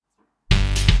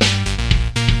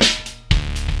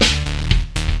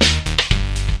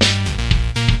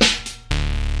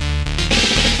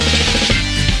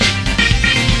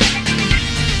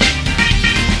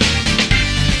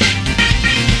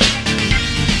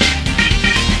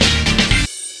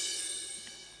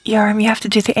Yoram, you have to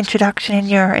do the introduction in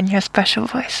your special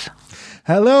voice.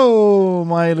 Hello,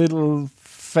 my little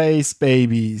face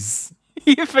babies.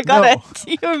 You forgot it.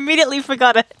 You immediately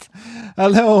forgot it.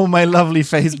 Hello, my lovely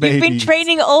face babies. You've been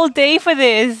training all day for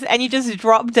this, and you just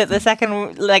dropped it the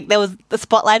second, like, there was the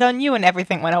spotlight on you and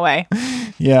everything went away.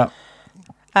 Yeah.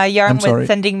 Yoram was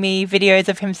sending me videos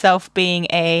of himself being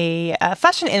a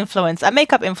fashion influencer, a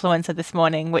makeup influencer this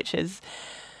morning, which is,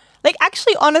 like,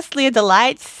 actually, honestly, a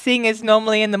delight, seeing as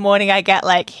normally in the morning I get,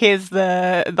 like, here's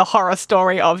the horror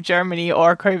story of Germany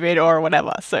or COVID or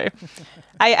whatever. So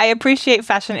I appreciate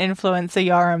fashion influencer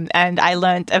Yoram, and I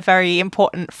learned a very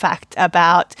important fact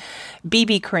about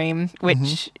BB cream,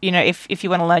 which, you know, if you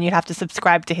want to learn, you'd have to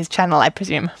subscribe to his channel, I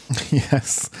presume.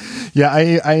 Yes. Yeah,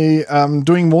 I am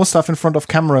doing more stuff in front of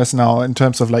cameras now in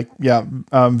terms of, like,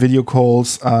 video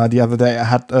calls. The other day I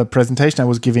had a presentation I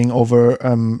was giving over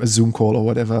a Zoom call or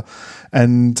whatever.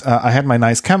 And I had my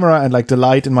nice camera and, like, the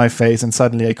light in my face, and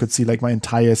suddenly I could see, like, my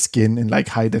entire skin in, like,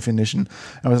 high definition.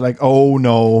 I was like, oh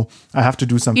no, I have to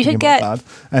do something about that.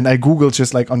 And I Googled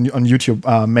just, like, on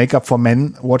YouTube, makeup for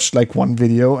men, watched, like, one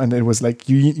video, and it was like,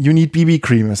 you need BB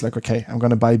cream. I was like, okay, I'm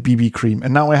gonna buy BB cream.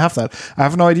 And now I have that. I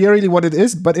have no idea really what it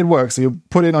is, but it works. So you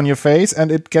put it on your face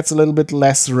and it gets a little bit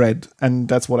less red. And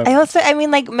that's what I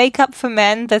mean, like, makeup for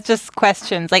men, there's just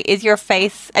questions. Like, is your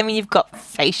face, I mean, you've got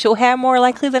facial hair more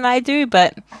likely than I do,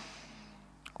 but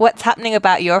what's happening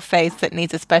about your face that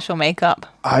needs a special makeup?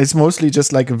 It's mostly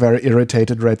just, like, a very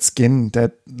irritated red skin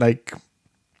that, like,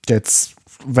 gets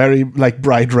very, like,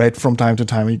 bright red from time to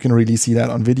time. You can really see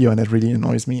that on video, and it really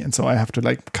annoys me. And so I have to,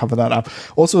 like, cover that up.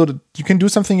 Also, you can do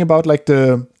something about, like,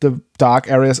 the dark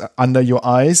areas under your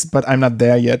eyes, but I'm not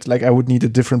there yet. Like, I would need a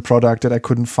different product that I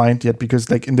couldn't find yet, because,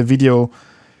 like, in the video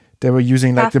they were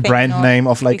using, like, the brand name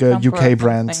of, like, a UK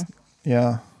brand.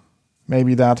 Yeah.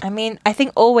 Maybe that. I mean, I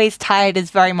think Always Tired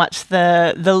is very much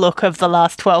the look of the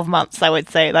last 12 months, I would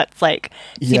say. That's, like,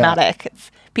 thematic. Yeah.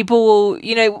 People will,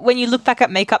 you know, when you look back at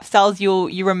makeup styles,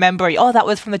 you remember, oh, that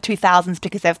was from the 2000s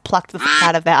because they've plucked the f-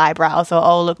 out of their eyebrows. Or,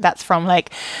 oh, look, that's from, like,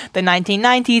 the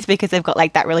 1990s because they've got,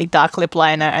 like, that really dark lip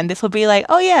liner. And this will be like,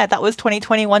 oh, yeah, that was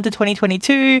 2021 to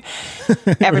 2022.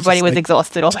 Everybody was, like,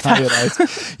 exhausted all the time.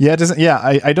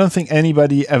 I don't think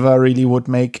anybody ever really would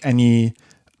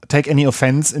take any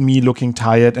offense in me looking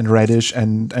tired and reddish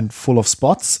and full of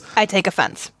spots. I take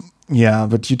offense. Yeah,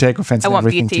 but you take offense in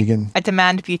everything, Tegan. I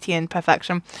demand beauty and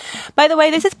perfection. By the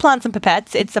way, this is Plants and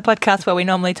Pipettes. It's a podcast where we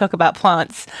normally talk about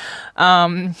plants.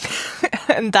 And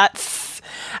that's...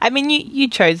 I mean, you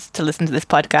chose to listen to this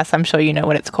podcast. I'm sure you know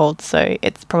what it's called, so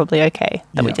it's probably okay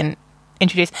that we didn't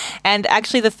introduce. And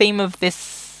actually, the theme of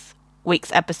this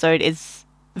week's episode is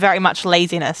very much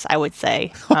laziness, I would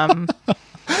say.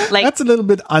 Like, that's a little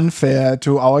bit unfair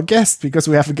to our guest, because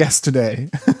we have a guest today.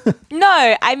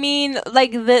 No, I mean,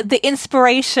 like, the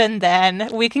inspiration, then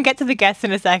we can get to the guest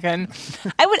in a second.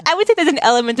 I would say there's an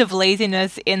element of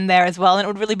laziness in there as well, and it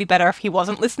would really be better if he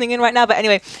wasn't listening in right now. But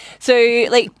anyway, so,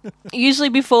 like, usually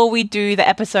before we do the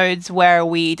episodes where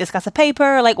we discuss a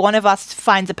paper, like, one of us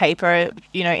finds a paper,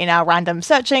 you know, in our random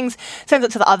searchings, sends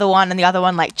it to the other one, and the other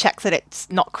one, like, checks that it's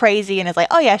not crazy and is like,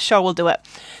 oh yeah, sure, we'll do it.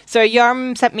 So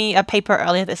Yoram sent me a paper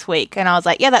earlier this week, and I was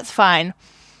like, yeah, that's fine.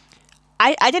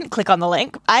 I didn't click on the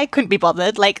link. I couldn't be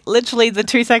bothered. Like, literally the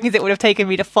 2 seconds it would have taken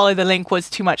me to follow the link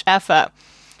was too much effort.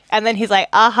 And then he's like,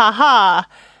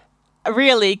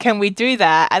 really, can we do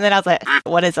that? And then I was like,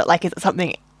 what is it? Like, is it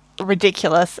something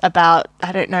ridiculous about,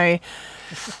 I don't know.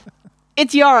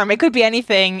 It's Yoram. It could be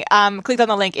anything. Clicked on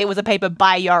the link. It was a paper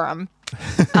by Yoram.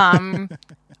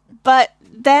 But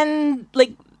then,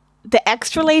 like, the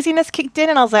extra laziness kicked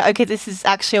in, and I was like, okay, this is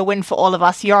actually a win for all of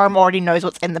us. Yoram already knows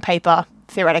what's in the paper,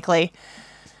 theoretically.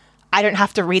 I don't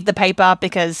have to read the paper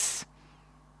because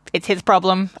it's his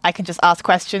problem. I can just ask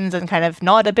questions and kind of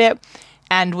nod a bit,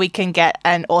 and we can get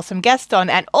an awesome guest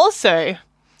on. And also,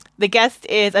 the guest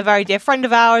is a very dear friend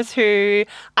of ours who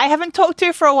I haven't talked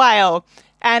to for a while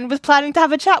and was planning to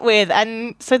have a chat with.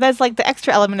 And so there's, like, the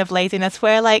extra element of laziness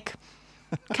where, like,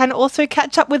 can also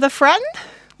catch up with a friend.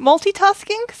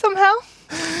 Multitasking somehow.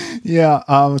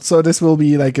 Yeah, so this will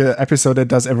be like an episode that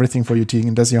does everything for you,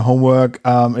 Tegan. Does your homework,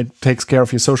 it takes care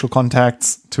of your social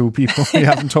contacts to people you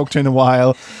haven't talked to in a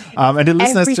while, and the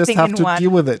listeners just have to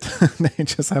deal with it. They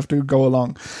just have to go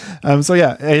along. So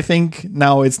yeah, I think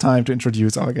now it's time to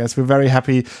introduce our guest. We're very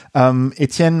happy.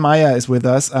 Etienne Meyer is with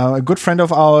us, a good friend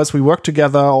of ours. We worked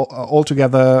together, all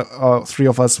together. Three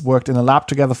of us worked in a lab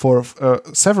together for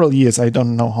several years. I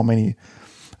don't know how many,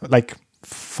 like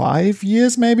 5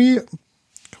 years maybe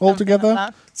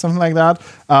altogether, something like that.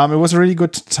 It was a really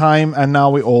good time, and now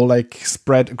we all, like,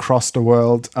 spread across the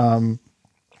world.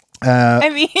 I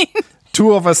mean,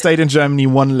 Two of us stayed in Germany,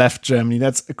 one left Germany.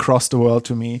 That's across the world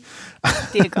to me.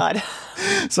 Dear God.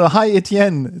 So, hi,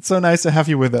 Etienne. It's so nice to have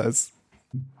you with us.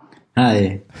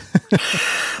 Hi.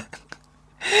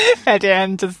 At the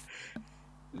end, just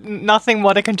nothing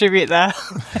more to contribute there.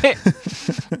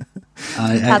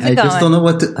 I just don't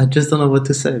know what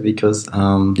to say because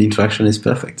the interaction is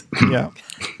perfect. Yeah.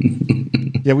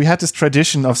 Yeah, we had this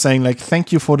tradition of saying like,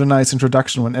 thank you for the nice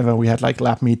introduction whenever we had like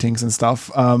lab meetings and stuff.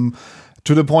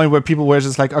 To the point where people were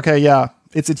just like, okay, yeah,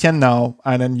 it's Etienne now.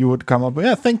 And then you would come up,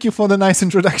 yeah, thank you for the nice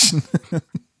introduction.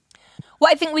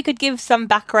 Well, I think we could give some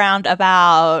background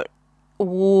about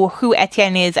who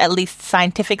Etienne is, at least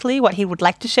scientifically, what he would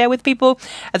like to share with people,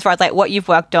 as far as like what you've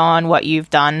worked on, what you've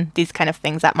done, these kind of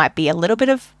things that might be a little bit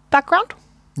of background.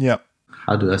 Yeah.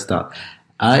 How do I start?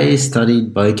 I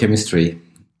studied biochemistry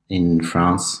in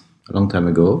France a long time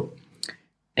ago.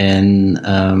 And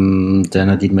then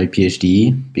I did my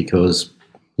PhD because,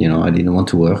 I didn't want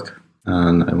to work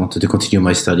and I wanted to continue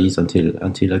my studies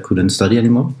until I couldn't study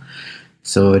anymore.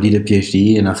 So I did a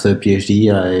PhD, and after a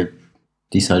PhD, I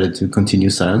decided to continue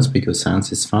science because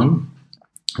science is fun.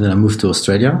 And then I moved to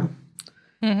Australia.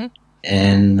 Mm-hmm.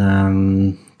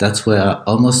 And that's where I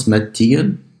almost met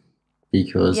Tegan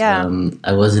because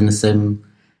I was in the same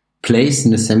place, in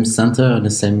the same center, in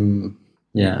the same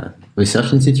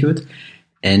research institute.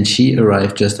 And she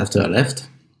arrived just after I left.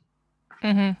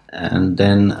 Mm-hmm. And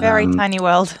then... Very tiny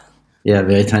world. Yeah,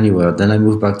 very tiny world. Then I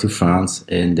moved back to France,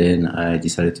 and then I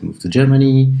decided to move to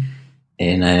Germany.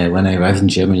 And when I arrived in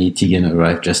Germany, Tegan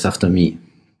arrived just after me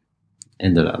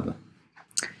in the lab.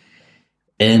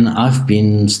 And I've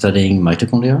been studying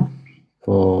mitochondria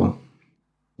for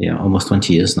almost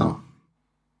 20 years now.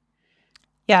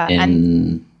 Yeah,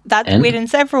 and that's weird in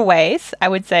several ways, I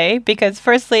would say, because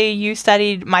firstly, you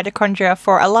studied mitochondria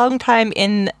for a long time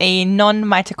in a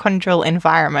non-mitochondrial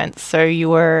environment. So you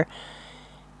were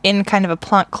in kind of a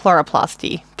plant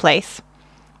chloroplasty place,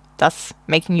 thus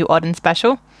making you odd and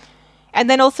special. And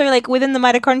then also, like, within the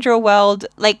mitochondrial world,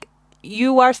 like,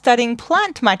 you are studying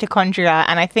plant mitochondria,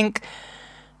 and I think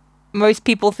most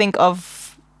people think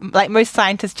of, like, most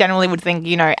scientists generally would think,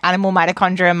 animal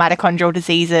mitochondria, mitochondrial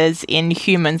diseases in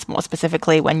humans more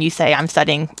specifically when you say, I'm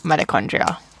studying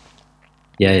mitochondria.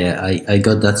 Yeah, I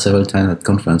got that several times at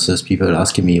conferences. People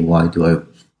asking me, why do I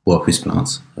work with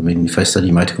plants? I mean, if I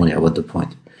study mitochondria, what's the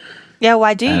point? Yeah,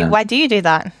 why do you? Why do you do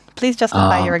that? Please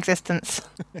justify your existence.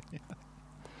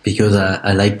 Because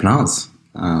I like plants.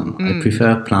 I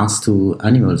prefer plants to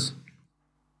animals.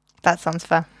 That sounds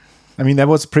fair. I mean, that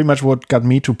was pretty much what got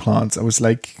me to plants. I was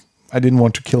like, I didn't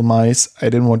want to kill mice. I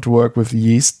didn't want to work with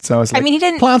yeast. So I was like, I mean, he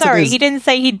didn't. Plants Sorry, he didn't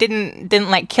say he didn't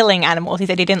like killing animals. He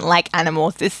said he didn't like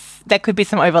animals. There could be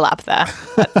some overlap there.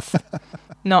 That's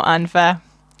not unfair.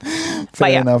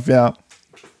 Fair enough. Yeah.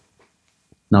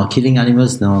 Now, killing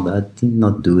animals, no, I did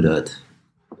not do that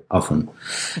often.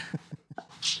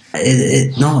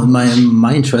 No,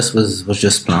 my interest was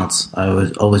just plants. I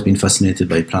was always been fascinated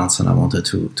by plants, and I wanted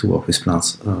to work with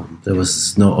plants. There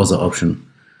was no other option.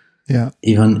 Yeah.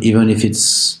 Even if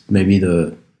it's maybe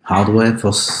the hardware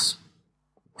for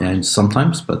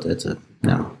sometimes, but it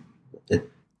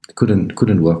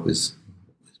couldn't work with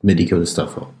medical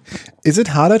stuff. Is it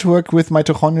harder to work with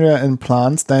mitochondria in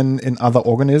plants than in other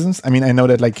organisms? I mean, I know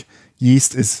that like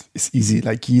yeast is easy.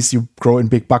 Like yeast, you grow in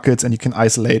big buckets and you can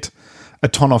isolate a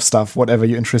ton of stuff, whatever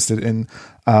you're interested in.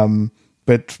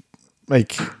 But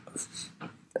like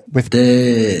with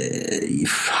the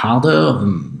harder,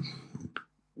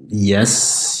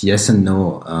 yes and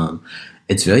no.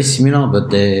 It's very similar, but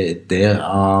there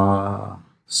are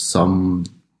some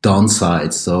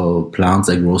downsides. So plants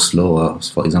that grow slower,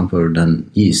 for example, than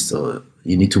yeast. So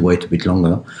you need to wait a bit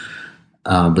longer.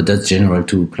 But that's general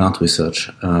to plant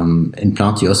research. In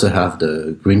plant, you also have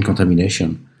the green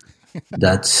contamination.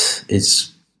 That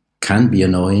can be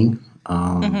annoying,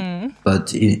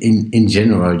 but in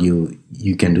general,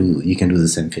 you can do the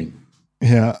same thing.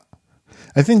 Yeah,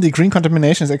 I think the green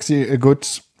contamination is actually a good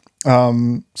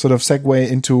sort of segue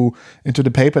into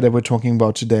the paper that we're talking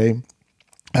about today.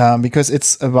 Because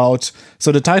it's about,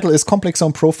 so the title is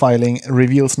Complexome Profiling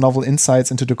reveals novel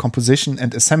insights into the composition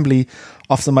and assembly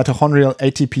of the mitochondrial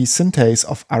ATP synthase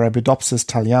of Arabidopsis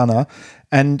thaliana.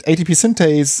 And ATP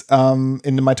synthase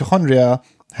in the mitochondria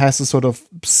has a sort of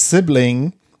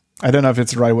sibling, I don't know if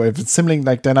it's the right word, if it's sibling,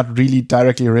 like they're not really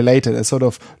directly related, a sort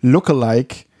of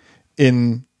lookalike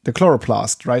in the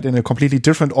chloroplast, right? In a completely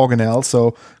different organelle.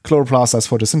 So chloroplast does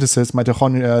photosynthesis,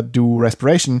 mitochondria do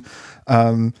respiration.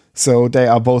 So they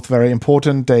are both very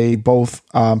important. They both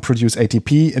produce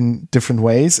ATP in different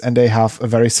ways, and they have a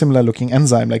very similar looking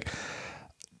enzyme. Like,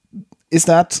 is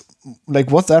that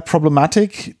was that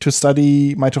problematic to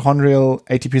study mitochondrial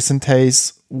ATP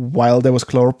synthase while there was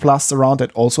chloroplasts around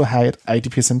that also had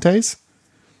ATP synthase?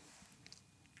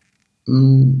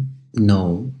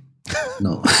 No.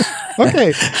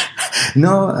 Okay.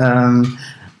 No,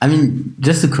 I mean,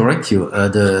 just to correct you,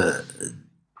 the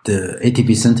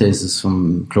ATP synthesis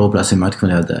from chloroplasts and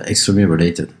mitochondria are extremely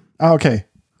related. Okay.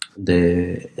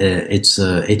 It's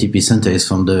ATP synthase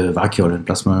from the vacuole and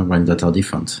plasma membrane that are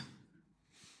different.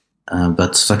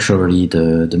 But structurally,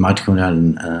 the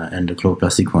mitochondrial and the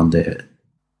chloroplastic one,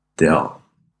 they are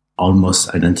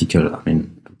almost identical. I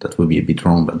mean, that would be a bit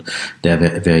wrong, but they are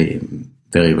very, very,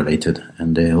 very related,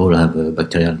 and they all have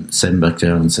a same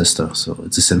bacterial ancestor. So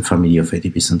it's the same family of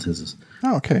ATP synthesis.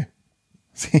 Oh, okay.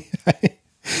 See,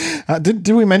 did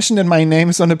we mention that my name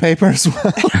is on the paper as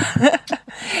well?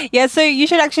 Yeah, so you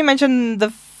should actually mention the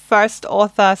first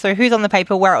author, so who's on the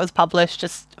paper, where it was published,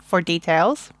 just for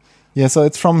details. Yeah, so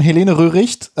it's from Helene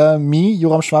Röhricht, me,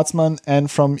 Joram Schwarzmann,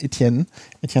 and from Etienne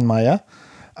Meyer.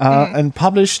 And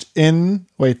published in,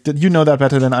 wait, you know that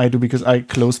better than I do because I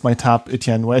closed my tab,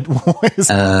 Etienne. Wait, what is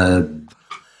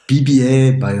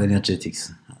BBA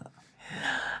Bioenergetics.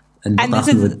 And this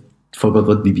is... forgot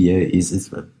what BBA is. It's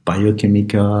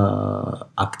Biochimica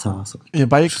Acta. Yeah,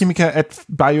 Biochimica et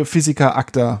Biophysica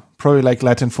Acta. Probably like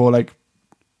Latin for like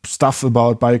stuff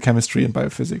about biochemistry and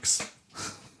biophysics.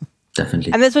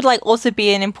 Definitely. And this would like also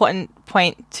be an important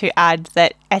point to add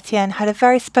that Etienne had a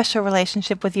very special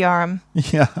relationship with Joram.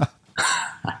 Yeah.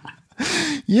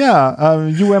 Yeah,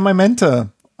 you were my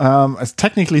mentor.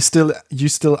 Technically you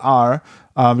still are,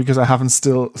 because I haven't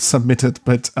still submitted,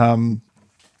 but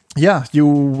yeah, you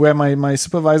were my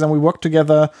supervisor and we worked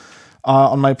together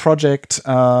on my project.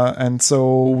 And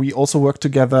so we also worked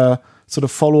together, sort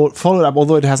of followed up,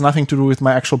 although it has nothing to do with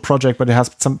my actual project, but it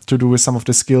has some to do with some of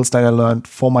the skills that I learned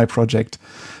for my project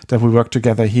that we worked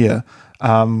together here.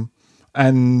 And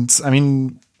I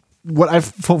mean,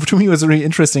 to me was really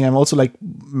interesting. I'm also like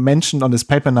mentioned on this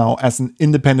paper now as an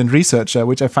independent researcher,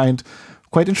 which I find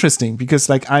quite interesting because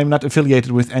like I'm not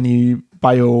affiliated with any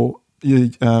bio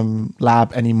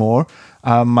lab anymore.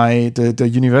 The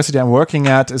university I'm working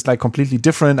at is like completely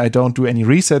different. I don't do any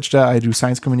research there. I do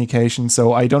science communication.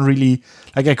 So I don't really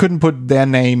like, I couldn't put their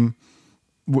name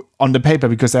on the paper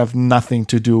because I have nothing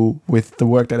to do with the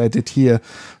work that I did here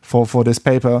for this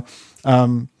paper.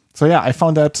 So yeah, I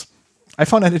found that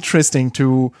interesting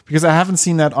too, because I haven't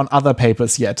seen that on other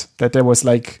papers yet, that there was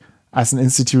like, as an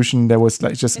institution, there was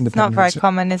like just independent. It's not very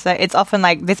common, is it? It's often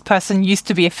like this person used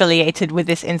to be affiliated with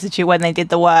this institute when they did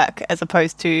the work, as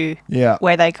opposed to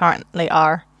where they currently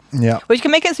are. Yeah, which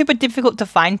can make it super difficult to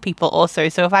find people also.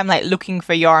 So if I'm like looking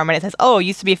for Joram and it says, "Oh,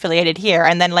 used to be affiliated here,"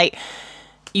 and then like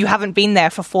you haven't been there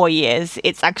for 4 years,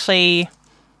 it's actually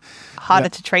harder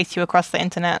to trace you across the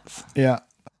internet. Yeah.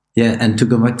 Yeah, and to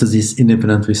go back to this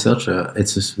independent researcher,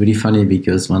 it's just really funny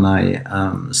because when I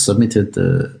submitted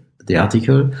the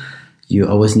article, you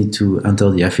always need to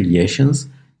enter the affiliations,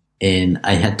 and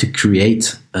I had to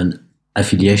create an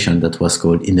affiliation that was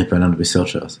called independent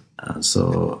researchers.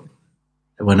 So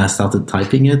when I started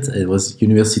typing it, it was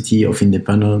University of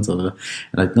Independence, or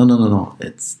like no,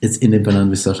 it's independent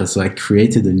researchers. So I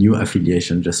created a new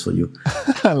affiliation just for you.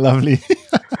 Lovely.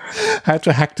 I had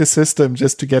to hack the system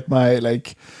just to get my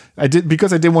I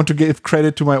didn't want to give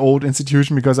credit to my old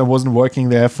institution because I wasn't working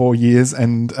there for years,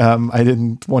 and I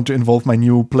didn't want to involve my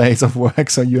new place of work.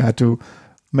 So you had to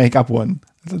make up one.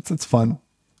 That's fun.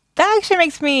 That actually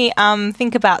makes me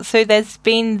think about. So there's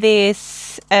been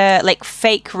this like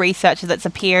fake researcher that's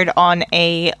appeared on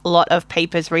a lot of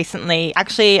papers recently.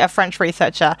 Actually, a French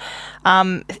researcher.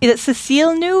 Is it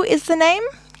Cécile Noux? Is the name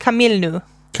Camille Noux?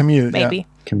 Camille, maybe yeah.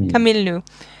 Camille Noux.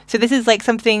 So this is like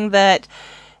something that.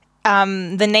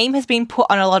 The name has been put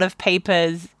on a lot of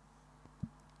papers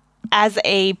as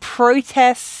a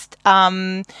protest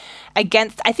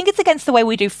against. I think it's against the way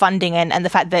we do funding and the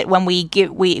fact that when we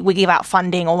give out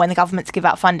funding, or when the governments give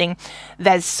out funding,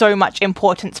 there's so much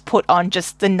importance put on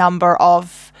just the number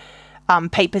of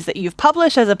papers that you've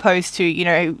published, as opposed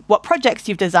to what projects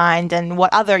you've designed and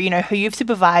what other who you've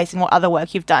supervised and what other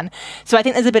work you've done. So I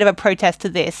think there's a bit of a protest to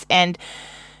this, and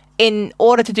in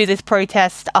order to do this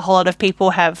protest, a whole lot of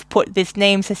people have put this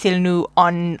name Cécile Noux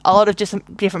on a lot of just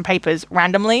different papers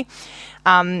randomly,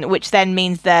 which then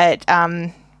means that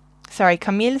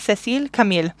Camille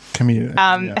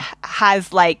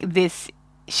has like this.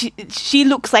 She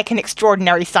looks like an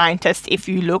extraordinary scientist if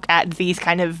you look at these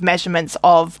kind of measurements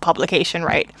of publication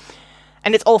rate,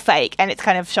 and it's all fake, and it's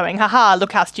kind of showing, haha,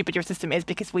 look how stupid your system is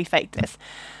because we faked this.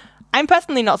 I'm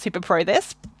personally not super pro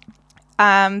this.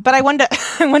 But I wonder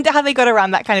how they got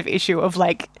around that kind of issue of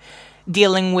like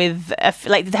dealing with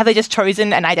like, have they just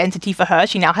chosen an identity for her?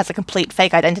 She now has a complete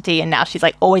fake identity, and now she's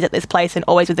like always at this place and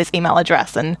always with this email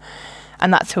address, and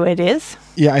that's who it is.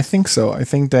 Yeah, I think so. I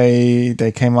think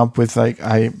they came up with like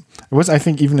I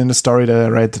think even in the story that I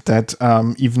read that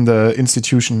even the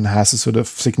institution has a sort of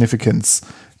significance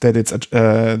that it's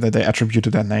that they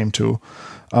attributed that name to.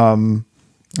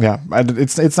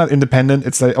 It's not independent.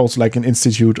 It's like also like an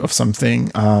institute of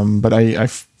something. But I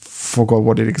forgot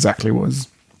what it exactly was.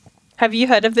 Have you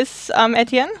heard of this,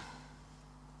 Etienne?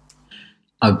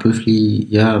 Briefly,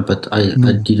 yeah, but I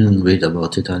didn't read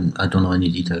about it, and I don't know any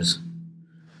details.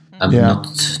 I'm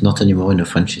not anymore in the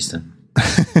French system.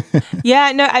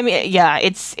 Yeah, no, I mean, yeah,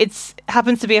 it's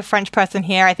happens to be a French person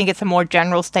here. I think it's a more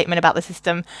general statement about the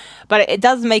system, but it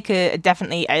does make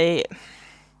definitely a.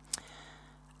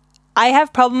 I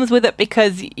have problems with it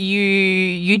because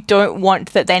you don't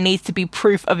want that there needs to be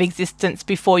proof of existence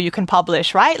before you can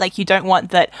publish, right? Like, you don't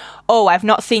want that, oh, I've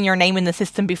not seen your name in the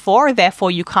system before,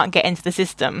 therefore you can't get into the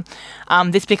system.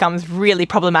 This becomes really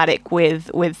problematic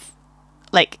with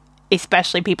like,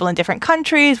 especially people in different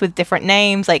countries with different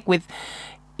names, like with,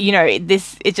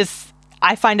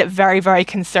 I find it very, very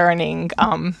concerning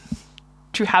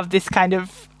to have this kind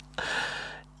of.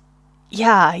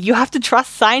 Yeah, you have to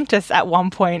trust scientists at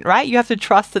one point, right? You have to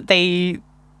trust that they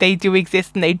do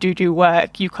exist and they do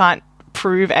work. You can't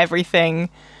prove everything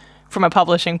from a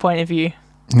publishing point of view.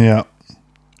 Yeah.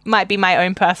 Might be my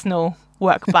own personal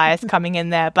work bias coming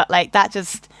in there, but like that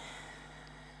just...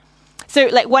 So,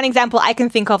 like, one example I can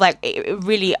think of, like,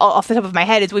 really off the top of my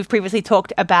head, is we've previously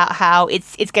talked about how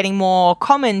it's getting more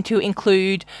common to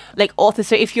include, like, authors.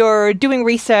 So if you're doing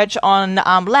research on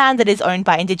land that is owned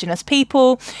by Indigenous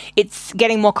people, it's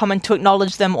getting more common to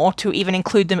acknowledge them or to even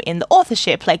include them in the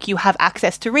authorship. Like, you have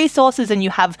access to resources and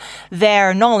you have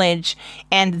their knowledge,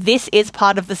 and this is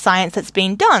part of the science that's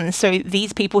being done. So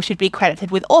these people should be credited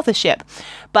with authorship.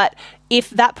 But if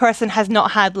that person has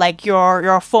not had like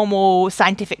your formal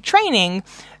scientific training,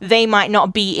 they might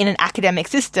not be in an academic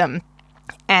system.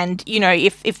 And,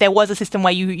 if there was a system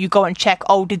where you go and check,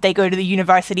 oh, did they go to the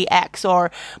University X or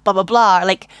blah, blah, blah,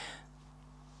 like,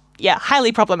 yeah,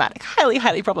 highly problematic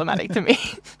to me.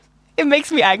 It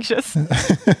makes me anxious.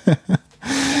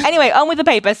 Anyway, on with the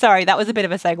paper. Sorry, that was a bit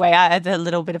of a segue. I had a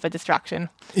little bit of a distraction.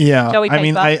 Yeah, I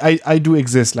mean, I do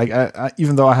exist. Like,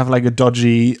 even though I have like a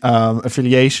dodgy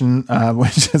affiliation,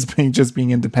 which is just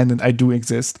being independent, I do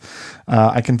exist.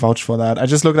 I can vouch for that. I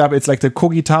just looked up. It's like the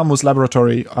Cogitamus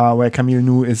Laboratory, where Camille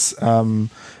Nou is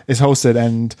hosted,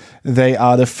 and they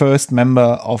are the first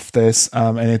member of this.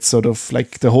 And it's sort of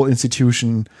like the whole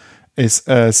institution is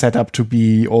set up to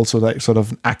be also like sort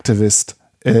of an activist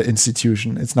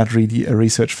institution. It's not really a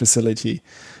research facility,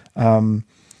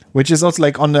 which is also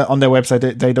like on their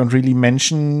website. They don't really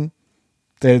mention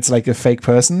that it's like a fake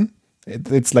person.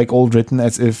 It's like all written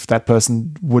as if that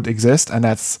person would exist, and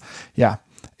that's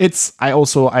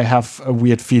I have a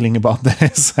weird feeling about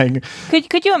this. Like,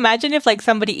 could you imagine if like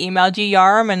somebody emailed you,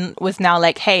 Yoram, and was now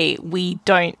like, hey, we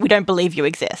don't believe you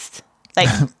exist. Like,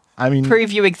 I mean,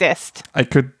 prove you exist. I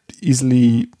could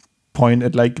easily point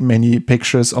at like many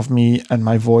pictures of me and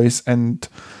my voice and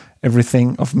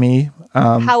everything of me.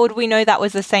 How would we know that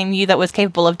was the same you that was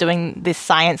capable of doing this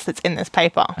science that's in this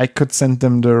paper? I could send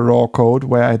them the raw code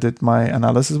where I did my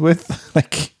analysis with.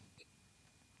 Like,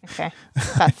 okay,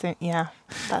 that's it. Yeah,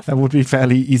 that would be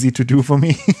fairly easy to do for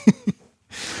me.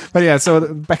 But yeah,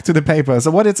 so back to the paper.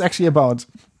 So what it's actually about.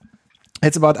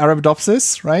 It's about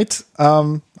Arabidopsis, right?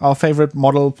 Our favorite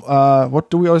model. What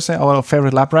do we always say? Our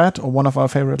favorite lab rat, or one of our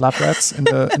favorite lab rats in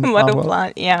the model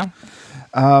plant. Yeah.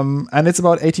 And it's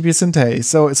about ATP synthase.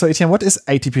 So Etienne, what is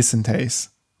ATP synthase?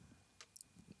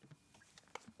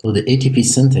 So the ATP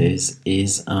synthase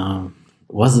is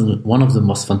one of the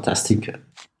most fantastic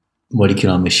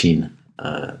molecular machine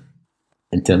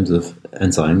in terms of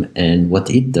enzyme. And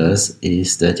what it does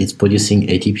is that it's producing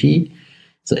ATP.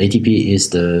 So ATP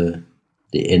is the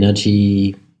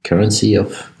energy currency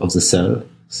of the cell.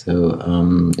 So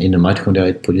in the mitochondria,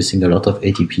 it's producing a lot of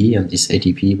ATP, and this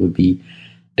ATP will be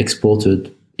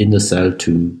exported in the cell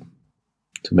to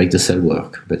make the cell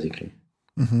work, basically.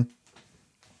 Mm-hmm.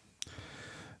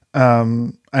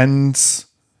 And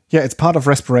yeah, it's part of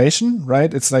respiration,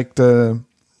 right? It's like the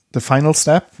final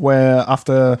step where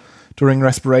during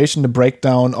respiration, the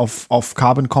breakdown of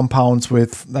carbon compounds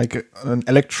with like an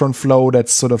electron flow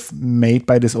that's sort of made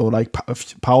by this or like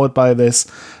powered by this.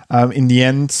 In the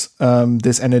end,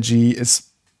 this energy is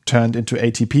turned into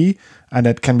ATP, and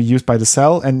that can be used by the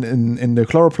cell. And in the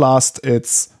chloroplast,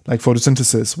 it's like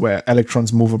photosynthesis where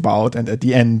electrons move about. And at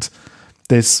the end,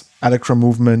 this electron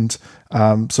movement,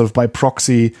 sort of by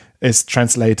proxy, is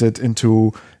translated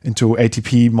into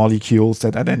ATP molecules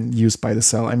that are then used by the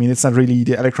cell. I mean, it's not really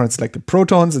the electrons, it's like the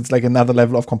protons. It's like another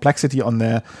level of complexity on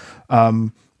there.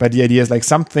 But the idea is like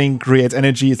something creates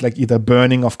energy. It's like either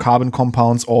burning of carbon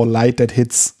compounds or light that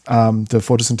hits the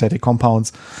photosynthetic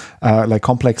compounds, like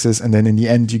complexes. And then in the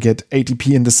end, you get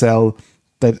ATP in the cell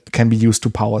that can be used to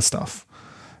power stuff.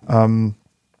 And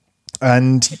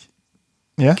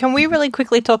yeah. Can we really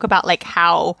quickly talk about like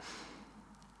how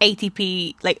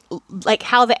ATP, like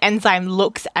how the enzyme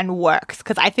looks and works?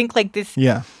 Because I think like this,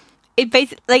 it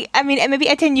basically, like, I mean, and maybe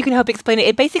Etienne, you can help explain it.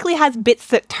 It basically has bits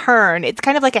that turn. It's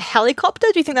kind of like a helicopter.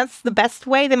 Do you think that's the best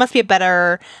way? There must be a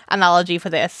better analogy for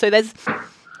this. So there's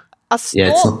a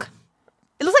stalk.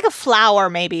 It looks like a flower,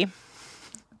 maybe.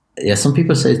 Yeah, some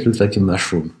people say it looks like a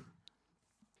mushroom.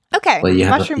 Okay. Well, you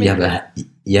have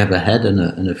a head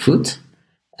and a foot,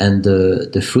 and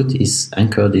the foot is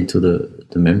anchored into the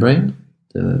membrane,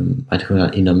 the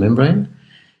mitochondrial inner membrane.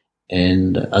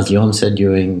 And as Johan said,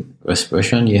 during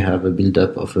respiration, you have a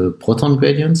buildup of proton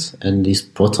gradients, and this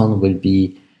proton will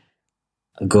be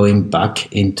going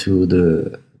back into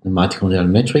the mitochondrial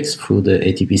matrix through the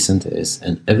ATP synthase.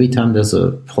 And every time there's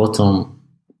a proton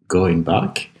going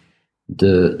back,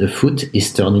 the foot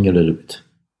is turning a little bit.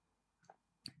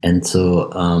 And so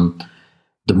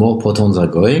the more protons are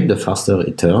going, the faster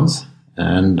it turns.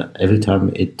 And every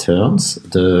time it turns,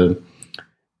 the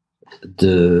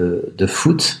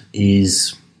foot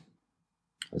is,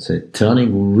 let's say,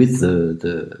 turning with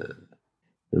the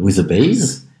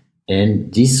base,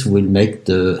 and this will make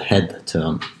the head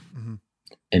turn. Mm-hmm.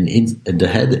 And in the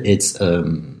head, it's a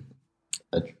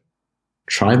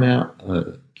trimer,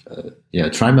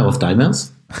 trimer of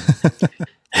dimers.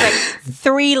 Like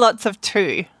 3 lots of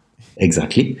 2.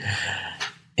 Exactly.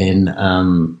 And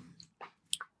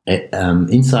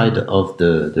inside of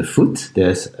the foot,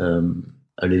 there's a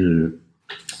little.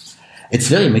 It's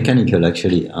very mechanical,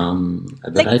 actually.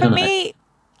 But like for me,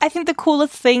 I think the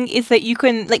coolest thing is that you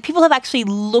can, like, people have actually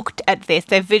looked at this.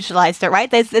 They've visualized it, right?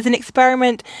 There's an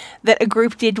experiment that a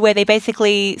group did where they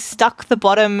basically stuck the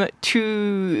bottom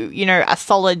to, a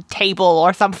solid table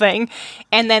or something,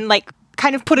 and then like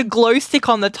kind of put a glow stick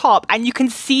on the top, and you can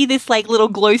see this like little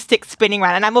glow stick spinning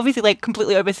around. And I'm obviously like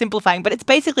completely oversimplifying, but it's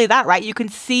basically that, right? You can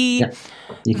see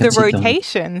the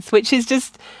rotations, which is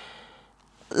just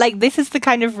like, this is the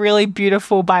kind of really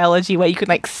beautiful biology where you can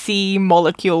like see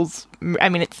molecules. I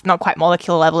mean, it's not quite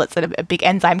molecular level, it's a big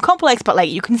enzyme complex, but like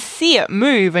you can see it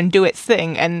move and do its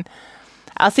thing. And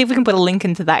I'll see if we can put a link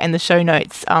into that in the show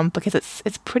notes, because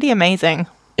it's pretty amazing.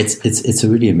 It's a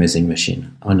really amazing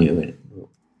machine.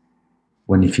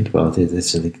 When you think about it,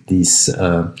 it's like this.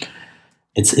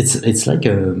 It's like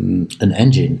an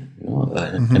engine,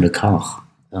 mm-hmm. and a car.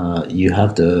 You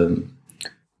have the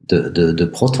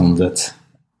proton that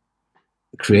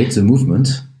creates the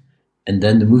movement, and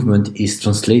then the movement is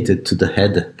translated to the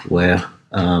head where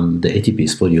the ATP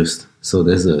is produced. So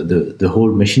there's the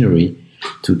whole machinery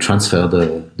to transfer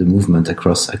the movement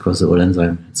across the whole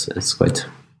enzyme. It's quite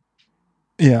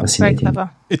very clever.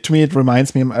 To me, it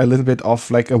reminds me a little bit of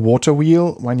like a water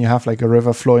wheel, when you have like a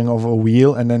river flowing over a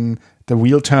wheel, and then the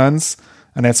wheel turns,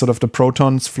 and that's sort of the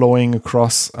protons flowing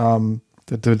across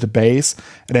the base,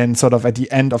 and then sort of at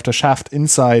the end of the shaft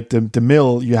inside the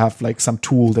mill, you have like some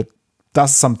tool that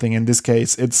does something. In this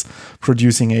case, it's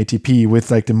producing ATP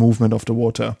with like the movement of the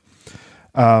water.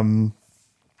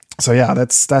 So yeah,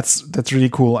 that's really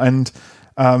cool. And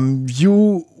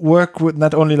you work with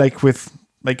not only like with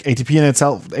like ATP in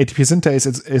itself, ATP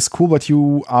synthase is cool, but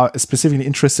you are specifically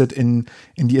interested in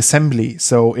the assembly,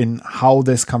 so in how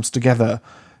this comes together.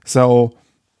 So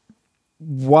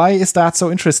why is that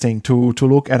so interesting to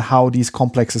look at how these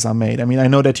complexes are made? I mean, I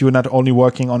know that you're not only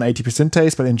working on ATP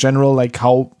synthase, but in general, like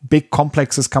how big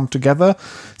complexes come together.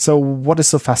 So what is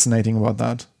so fascinating about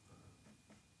that?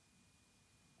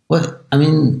 Well, I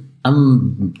mean,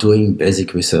 I'm doing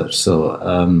basic research, so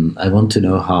I want to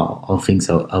know how things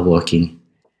are working.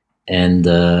 And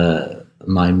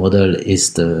my model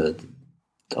is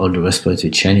all the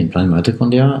respiratory chain in plant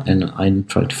mitochondria, and I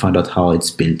try to find out how it's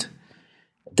built.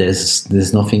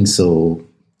 There's nothing so,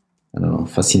 I don't know,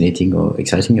 fascinating or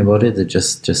exciting about it.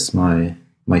 It's just my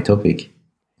topic.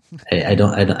 I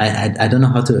don't know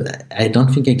how to. I don't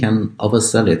think I can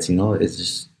oversell it.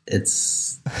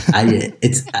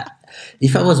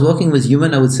 If I was working with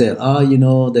human, I would say,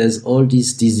 there's all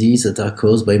these diseases that are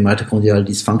caused by mitochondrial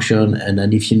dysfunction, and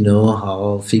then if you know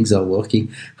how things are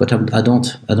working, but I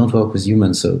don't work with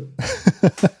humans, so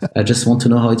I just want to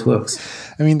know how it works.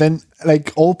 I mean, then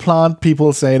like all plant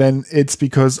people say, then it's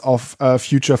because of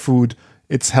future food.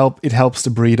 It helps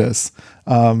the breeders.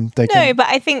 But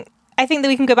I think I think that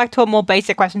we can go back to a more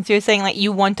basic question. So you're saying like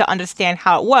you want to understand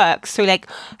how it works. So like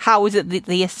how is it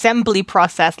the assembly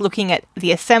process, looking at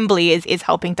the assembly is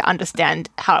helping to understand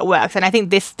how it works. And I think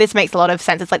this makes a lot of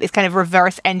sense. It's like this kind of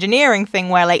reverse engineering thing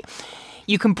where like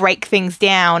you can break things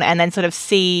down and then sort of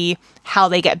see how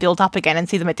they get built up again and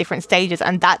see them at different stages.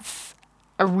 And that's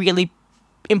a really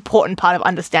important part of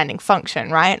understanding function,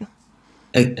 right?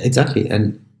 Exactly.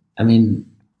 And I mean,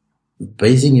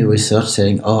 basing your research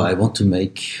saying, oh, I want to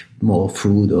make more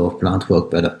food or plant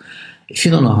work better. If you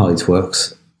don't know how it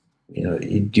works,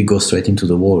 you go straight into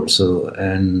the wall. So,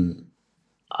 and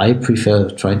I prefer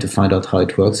trying to find out how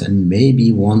it works, and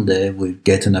maybe one day we'll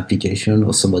get an application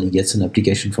or somebody gets an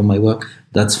application for my work.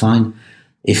 That's fine.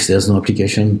 If there's no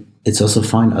application, it's also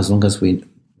fine as long as we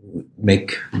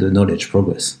make the knowledge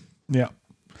progress. Yeah.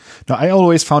 Now, I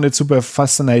always found it super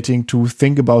fascinating to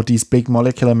think about these big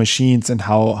molecular machines and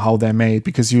how they're made,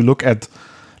 because you look at,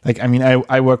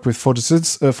 I work with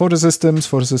photosystems,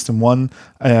 photosystem 1,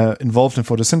 involved in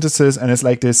photosynthesis, and it's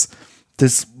like this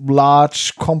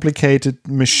large, complicated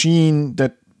machine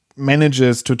that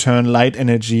manages to turn light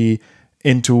energy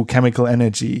into chemical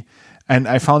energy. And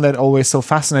I found that always so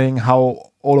fascinating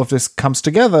how all of this comes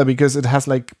together, because it has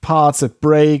like parts that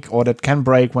break or that can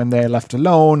break when they're left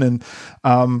alone. And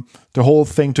the whole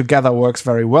thing together works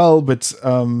very well, but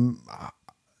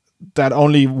that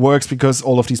only works because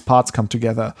all of these parts come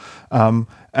together.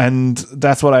 And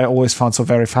that's what I always found so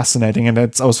very fascinating. And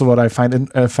that's also what I find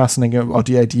fascinating about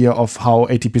the idea of how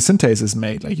ATP synthase is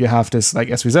made. Like you have this,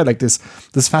 like, as we said, like this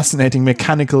fascinating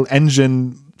mechanical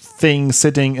engine thing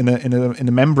sitting in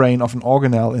a membrane of an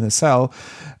organelle in a cell.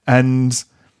 And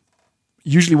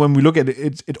usually when we look at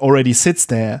it, it already sits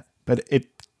there, but it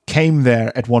came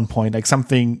there at one point, like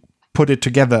something put it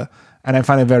together. And I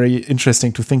find it very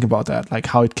interesting to think about that, like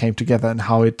how it came together and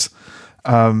how it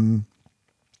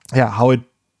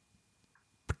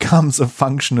becomes a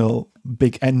functional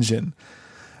big engine.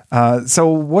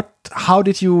 So how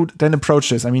did you then approach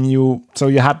this? I mean, you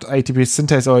had ATP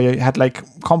synthase, or you had like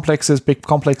big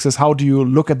complexes. How do you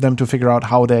look at them to figure out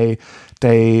how they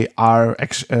are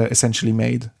essentially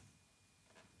made?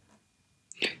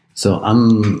 So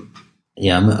I'm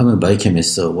a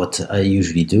biochemist. So what I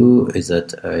usually do is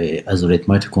that I isolate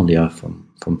mitochondria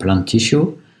from plant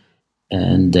tissue,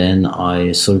 and then I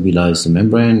solubilize the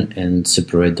membrane and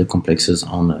separate the complexes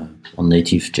on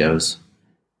native gels.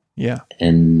 Yeah,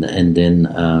 and then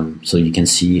so you can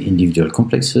see individual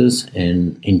complexes,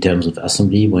 and in terms of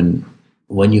assembly,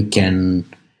 when you can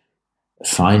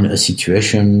find a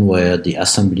situation where the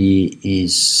assembly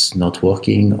is not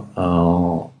working,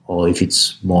 or if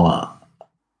it's more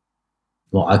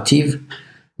active,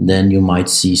 then you might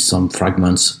see some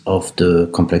fragments of the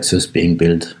complexes being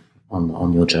built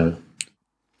on your gel.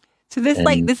 So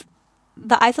the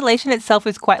isolation itself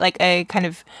is quite like a kind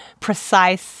of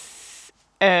precise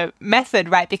method,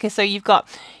 right? Because you've got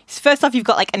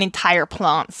like an entire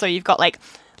plant. So you've got like,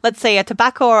 let's say a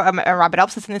tobacco or a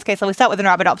Arabidopsis in this case. So we start with an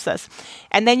Arabidopsis,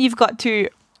 and then you've got to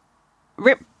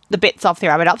rip the bits off the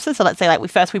Arabidopsis. So let's say like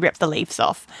we rip the leaves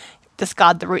off,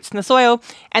 discard the roots in the soil,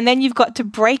 and then you've got to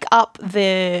break up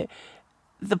the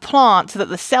plant so that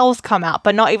the cells come out.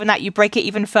 But not even that, you break it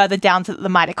even further down so that the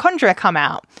mitochondria come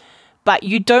out. But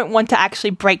you don't want to actually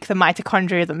break the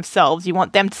mitochondria themselves. You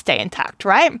want them to stay intact,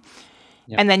 right?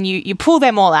 Yep. And then you pull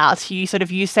them all out. You sort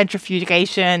of use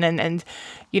centrifugation and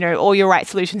all your right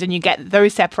solutions, and you get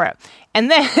those separate.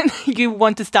 And then you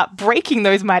want to start breaking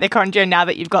those mitochondria now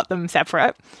that you've got them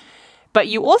separate. But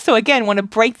you also, again, want to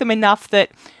break them enough that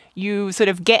you sort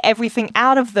of get everything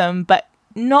out of them, but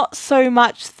not so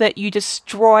much that you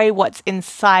destroy what's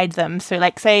inside them. So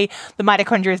like, say the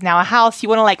mitochondria is now a house, you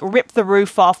want to like rip the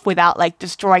roof off without like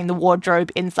destroying the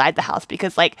wardrobe inside the house,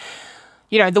 because like,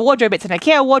 the wardrobe, it's an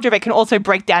IKEA wardrobe, it can also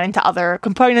break down into other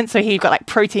components. So here you've got like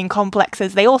protein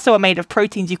complexes. They also are made of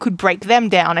proteins. You could break them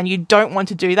down, and you don't want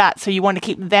to do that. So you want to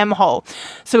keep them whole.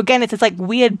 So again, it's this like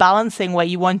weird balancing where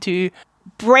you want to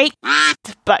break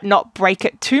it, but not break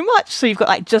it too much. So you've got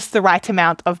like just the right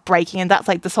amount of breaking. And that's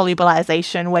like the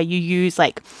solubilization, where you use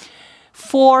like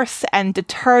force and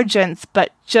detergents,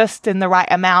 but just in the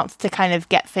right amount to kind of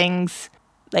get things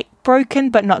like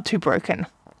broken, but not too broken.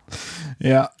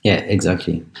 Yeah,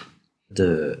 exactly.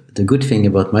 The good thing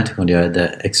about mitochondria,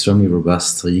 they're extremely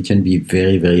robust, so you can be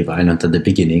very, very violent at the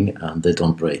beginning and they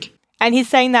don't break. And he's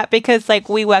saying that because like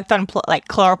we worked on like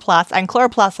chloroplasts, and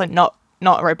chloroplasts are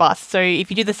not robust. So if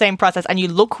you do the same process and you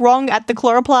look wrong at the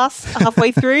chloroplast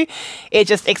halfway through, it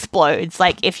just explodes.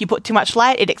 Like if you put too much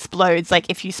light, it explodes. Like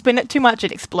if you spin it too much,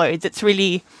 it explodes. It's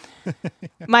really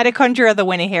Mitochondria are the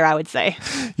winner here, I would say.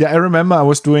 Yeah, I remember I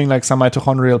was doing like some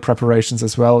mitochondrial preparations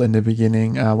as well in the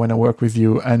beginning when I worked with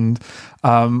you. And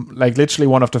like literally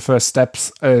one of the first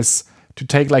steps is to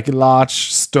take like a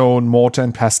large stone mortar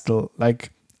and pestle,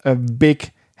 like a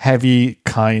big, heavy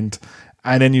kind.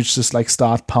 And then you just like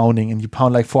start pounding, and you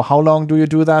pound like, for how long do you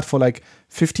do that? For like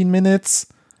 15 minutes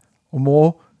or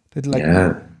more? That like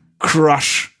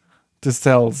crush the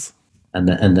cells. And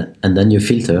then you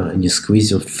filter, and you squeeze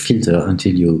your filter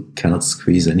until you cannot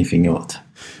squeeze anything out.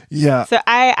 Yeah. So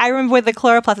I remember with the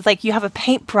chloroplast, it's like you have a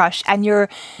paintbrush and you're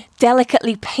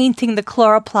delicately painting the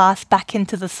chloroplast back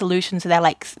into the solution. So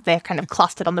they're kind of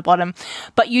clustered on the bottom.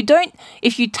 But you don't,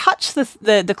 if you touch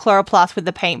the chloroplast with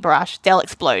the paintbrush, they'll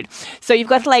explode. So you've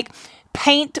got to like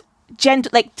paint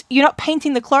you're not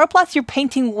painting the chloroplast, you're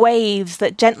painting waves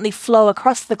that gently flow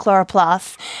across the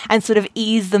chloroplast and sort of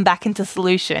ease them back into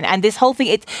solution. And this whole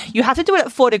thing, you have to do it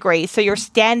at 4 degrees. So you're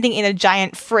standing in a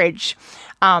giant fridge.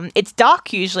 It's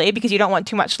dark usually because you don't want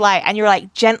too much light, and you're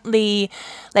like gently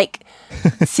like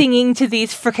singing to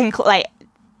these freaking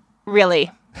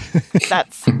really,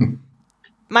 that's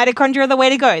mitochondria are the way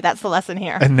to go. That's the lesson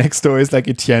here. And next door is like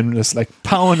Etienne, just like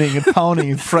pounding and pounding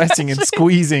and pressing and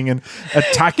squeezing and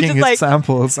attacking his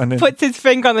samples, and then puts his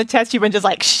finger on the test tube and just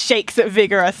like shakes it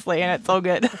vigorously, and it's all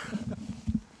good.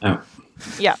 Oh.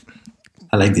 Yeah.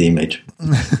 I like the image.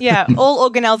 Yeah, all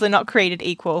organelles are not created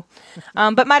equal.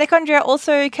 But mitochondria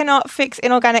also cannot fix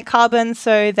inorganic carbon,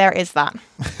 so there is that.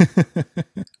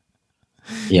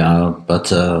 Yeah,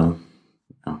 but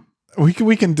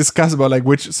we can discuss about like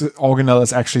which organelle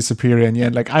is actually superior in the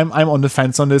end. Like I'm on the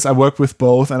fence on this. I work with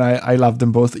both, and I love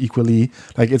them both equally.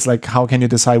 Like it's like, how can you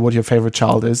decide what your favorite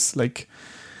child is? Like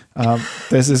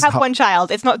this is have one child.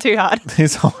 It's not too hard.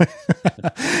 This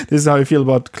is how I feel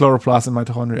about chloroplast and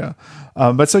mitochondria.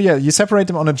 But so yeah, you separate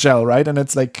them on a gel, right? And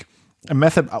it's like a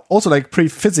method, also like pretty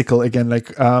physical again.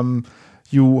 Like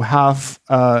you have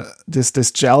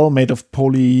this gel made of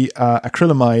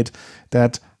polyacrylamide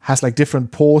that has like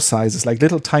different pore sizes, like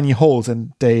little tiny holes,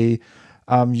 and they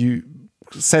you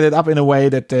set it up in a way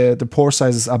that the pore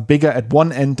sizes are bigger at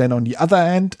one end than on the other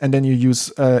end, and then you use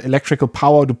electrical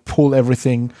power to pull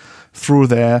everything through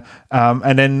there,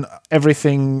 and then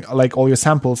everything, like all your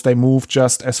samples, they move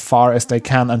just as far as they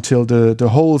can until the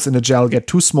holes in the gel get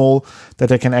too small that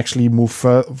they can actually move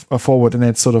forward, and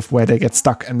it's sort of where they get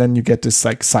stuck, and then you get this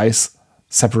like size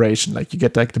separation. Like you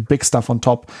get like the big stuff on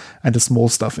top and the small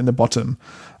stuff in the bottom.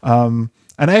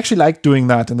 And I actually like doing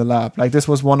that in the lab. Like this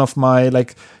was one of my,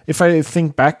 like, if I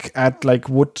think back at like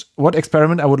what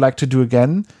experiment I would like to do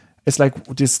again, it's like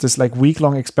this like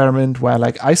week-long experiment where I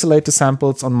like isolate the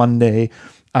samples on Monday,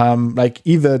 like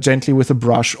either gently with a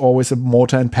brush or with a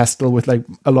mortar and pestle with like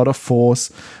a lot of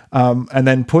force, and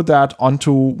then put that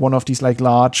onto one of these like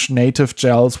large native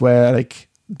gels where like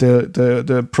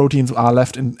the proteins are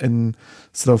left in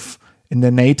sort of in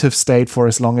their native state for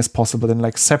as long as possible, and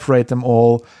like separate them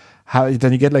all.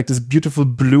 Then you get like this beautiful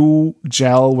blue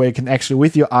gel where you can actually,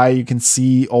 with your eye, you can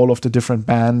see all of the different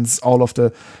bands, all of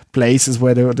the places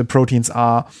where the proteins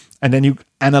are, and then you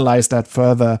analyze that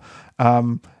further.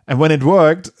 And when it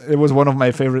worked, it was one of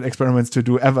my favorite experiments to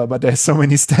do ever. But there's so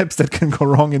many steps that can go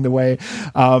wrong in the way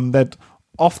that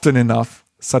often enough,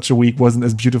 such a week wasn't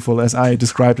as beautiful as I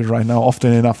described it right now.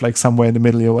 Often enough, like somewhere in the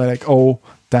middle, you're like, oh,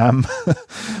 damn,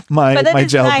 my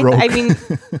gel broke. I mean,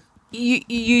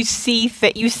 you see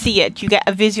it. You get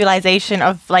a visualization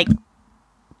of like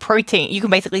protein. You can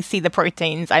basically see the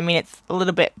proteins. I mean, it's a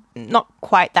little bit not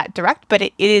quite that direct, but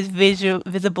it is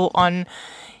visible on,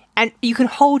 and you can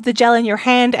hold the gel in your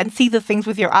hand and see the things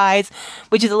with your eyes,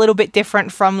 which is a little bit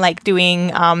different from like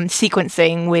doing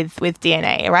sequencing with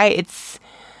DNA, right?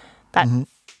 That's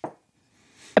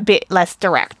a bit less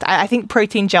direct. I think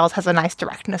protein gels has a nice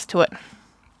directness to it.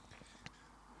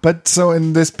 But so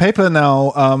in this paper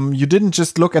now, you didn't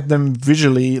just look at them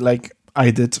visually like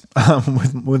I did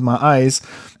with my eyes,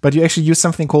 but you actually used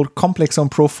something called complexome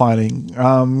profiling.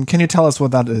 Can you tell us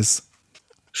what that is?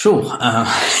 Sure.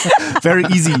 Very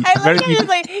easy. Very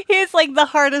easy. Here's like the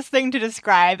hardest thing to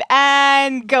describe.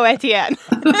 And go, Etienne.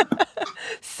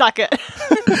 Suck it.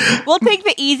 We'll take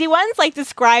the easy ones, like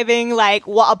describing like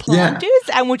what a plant is,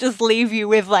 and we'll just leave you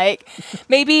with like,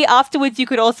 maybe afterwards you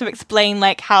could also explain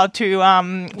like how to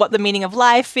what the meaning of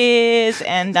life is,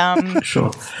 and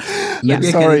sure. Maybe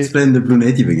I can explain the Blue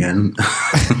Native again.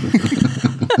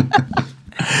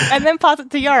 And then pass it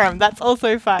to Yoram. That's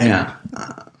also fine. Yeah.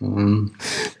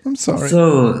 I'm sorry.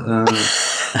 So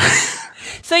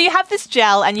you have this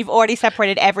gel, and you've already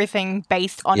separated everything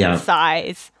based on its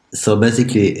size. So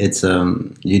basically, it's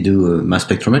you do mass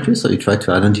spectrometry. So you try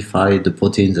to identify the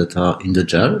proteins that are in the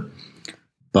gel,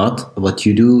 But what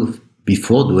you do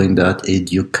before doing that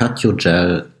is you cut your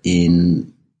gel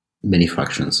in many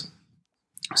fractions.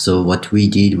 So what we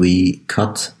did, we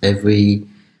cut every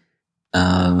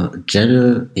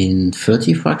gel in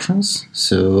 30 fractions,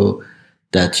 so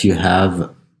that you have,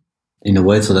 in a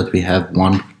way, so that we have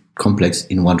one complex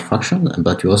in one fraction,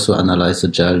 but we also analyze the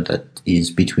gel that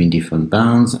is between different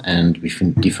bands and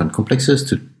between different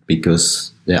complexes,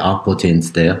 because there are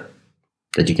proteins there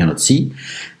that you cannot see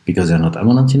because they're not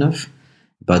abundant enough.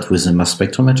 But with a mass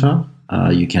spectrometer,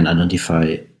 you can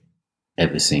identify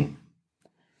everything.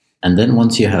 And then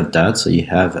once you have that, so you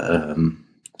have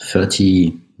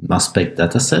 30 mass spec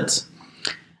data sets,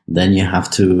 then you have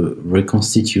to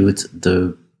reconstitute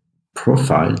the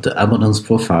profile, the abundance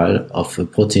profile of a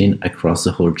protein across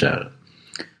the whole gel.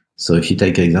 So if you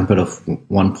take an example of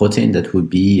one protein that would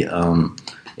be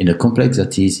in a complex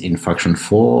that is in fraction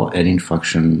 4 and in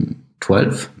fraction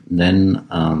 12, then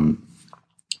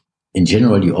in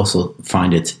general, you also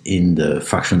find it in the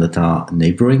fraction that are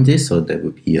neighboring this. So there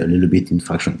would be a little bit in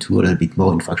fraction 2, a little bit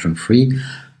more in fraction 3,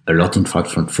 a lot in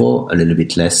fraction 4, a little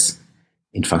bit less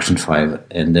in fraction 5.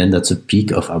 And then that's a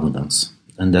peak of abundance.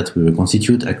 And that we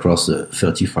reconstitute across the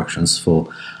 30 fractions for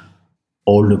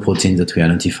all the proteins that we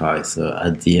identify. So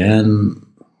at the end,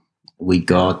 we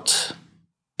got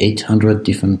 800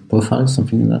 different profiles,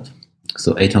 something like that.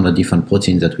 So 800 different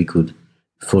proteins that we could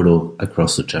follow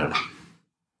across the gel.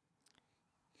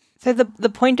 So the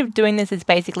point of doing this is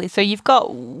basically, so you've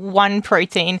got one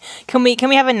protein. Can we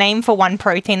have a name for one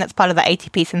protein that's part of the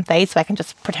ATP synthase, so I can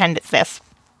just pretend it's this?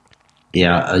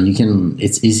 Yeah, you can.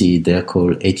 It's easy. They're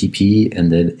called ATP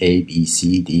and then A, B,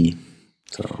 C, D.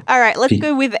 So all right, let's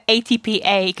go with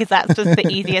ATPA because that's just the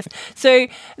easiest. So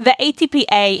the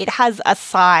ATPA, it has a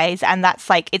size, and that's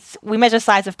like, we measure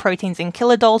size of proteins in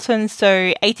kilodaltons.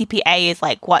 So ATPA is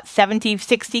like what, 70,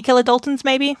 60 kilodaltons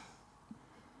maybe?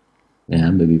 Yeah,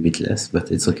 maybe a bit less,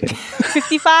 but it's okay.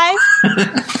 55?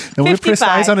 And we're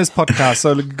precise on this podcast,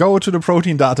 so go to the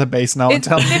protein database now and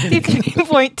tell me.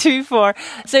 50.24.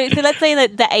 So let's say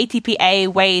that the ATPA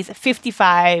weighs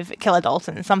 55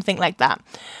 kilodaltons, something like that.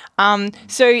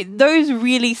 So those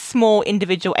really small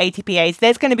individual ATPAs,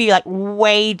 there's going to be like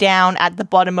way down at the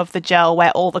bottom of the gel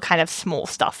where all the kind of small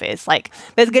stuff is. Like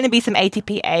there's going to be some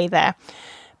ATPA there.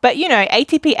 But,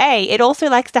 ATPA, it also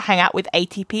likes to hang out with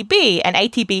ATPB, and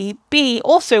ATPB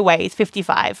also weighs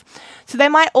 55. So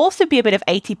there might also be a bit of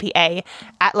ATPA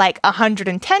at like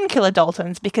 110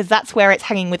 kilodaltons because that's where it's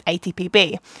hanging with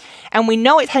ATPB. And we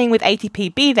know it's hanging with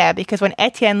ATPB there because when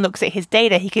Etienne looks at his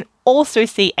data, he can also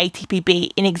see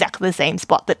ATPB in exactly the same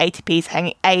spot that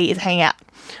A is hanging out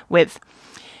with.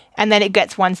 And then it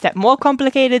gets one step more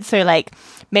complicated. So like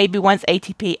maybe once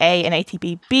ATPA and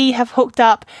ATPB have hooked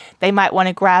up, they might want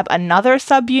to grab another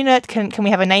subunit. Can we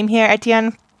have a name here,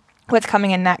 Etienne? What's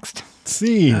coming in next?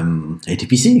 C.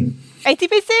 ATPC.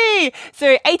 ATPC!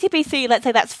 So ATPC, let's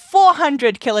say that's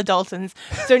 400 kilodaltons.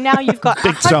 So now you've got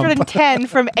 110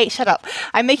 from 8. Shut up.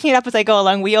 I'm making it up as I go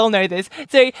along. We all know this.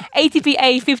 So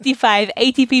ATPA 55,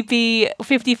 ATPB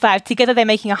 55. Together they're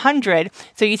making 100.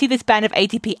 So you see this band of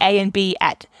ATPA and B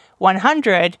at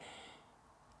 100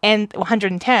 and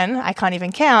 110. I can't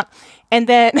even count. And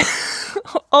then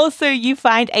also you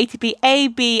find ATP A,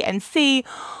 B, and C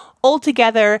all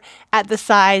together at the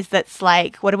size that's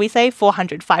like, what do we say?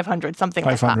 400, 500, something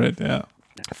 500, like that. 500,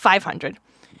 yeah. 500.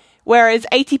 Whereas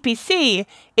ATPC,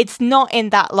 it's not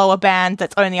in that lower band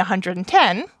that's only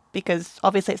 110, because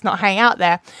obviously it's not hanging out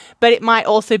there, but it might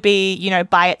also be,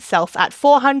 by itself at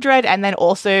 400, and then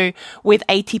also with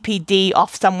ATPD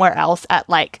off somewhere else at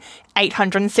like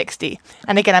 860.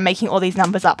 And again, I'm making all these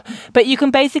numbers up. But you can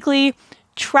basically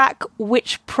track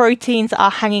which proteins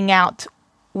are hanging out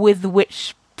with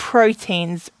which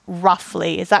proteins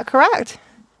roughly. Is that correct?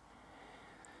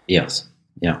 Yes.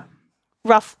 Yeah.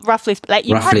 Roughly, like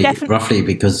you roughly,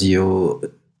 because you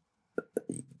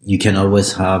can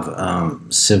always have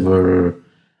several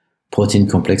protein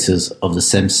complexes of the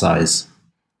same size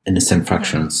in the same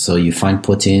fractions. So you find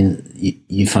protein,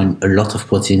 you find a lot of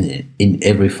protein in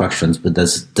every fraction, but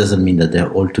that doesn't mean that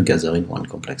they're all together in one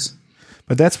complex.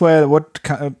 But that's where what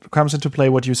comes into play,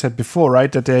 what you said before, right?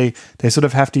 That they sort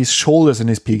of have these shoulders in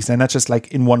these peaks. They're not just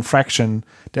like in one fraction.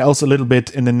 They're also a little bit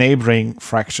in the neighboring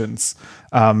fractions,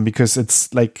 because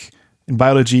it's like in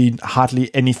biology, hardly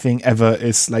anything ever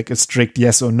is like a strict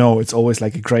yes or no. It's always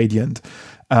like a gradient.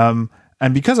 And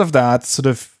because of that, sort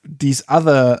of these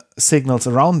other signals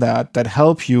around that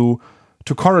help you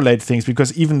to correlate things,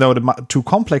 because even though the two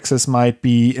complexes might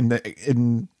be in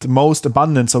the most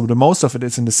abundant, so the most of it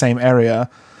is in the same area,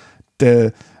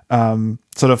 the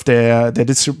sort of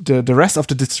the rest of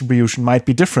the distribution might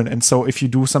be different. And so if you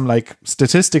do some like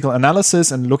statistical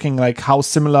analysis and looking like how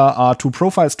similar are two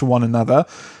profiles to one another,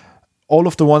 all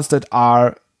of the ones that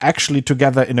are actually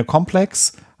together in a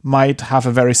complex might have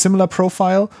a very similar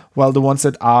profile, while the ones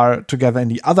that are together in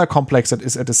the other complex that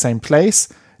is at the same place,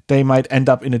 they might end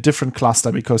up in a different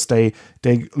cluster because they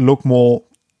look more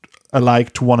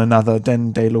alike to one another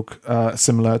than they look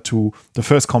similar to the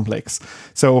first complex.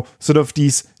 So sort of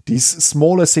these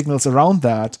smaller signals around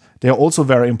that, they're also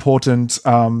very important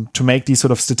to make these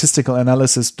sort of statistical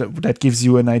analysis that gives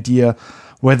you an idea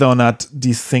whether or not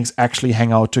these things actually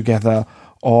hang out together,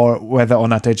 or whether or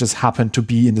not they just happen to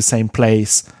be in the same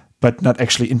place, but not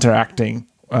actually interacting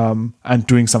and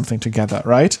doing something together,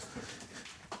 right?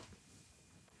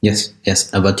 Yes.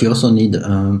 But you also need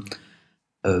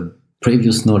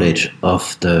previous knowledge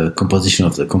of the composition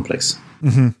of the complex.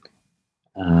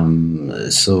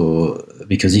 So,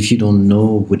 because if you don't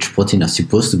know which protein are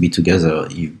supposed to be together,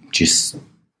 you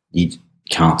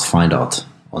can't find out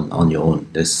on your own.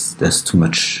 There's too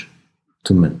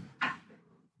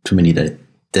many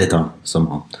data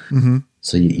somehow.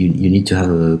 So you need to have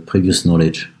a previous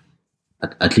knowledge,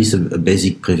 at least a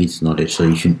basic previous knowledge. So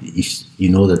if you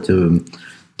know that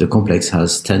the complex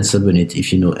has 10 subunits,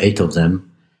 if you know 8 of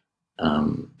them,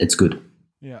 it's good.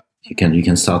 Yeah, you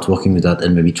can start working with that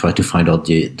and maybe try to find out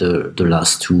the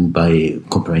last 2 by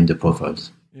comparing the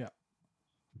profiles. Yeah,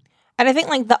 and I think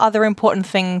like the other important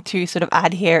thing to sort of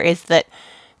add here is that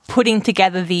putting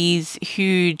together these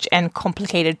huge and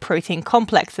complicated protein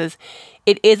complexes,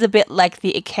 it is a bit like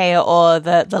the IKEA or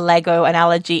the Lego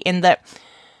analogy in that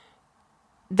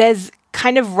there's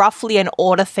kind of roughly an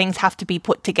order things have to be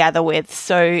put together with.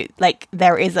 So like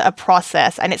there is a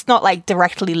process, and it's not like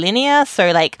directly linear.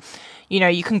 So like, you know,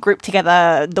 you can group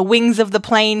together the wings of the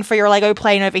plane for your Lego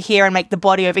plane over here and make the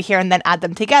body over here and then add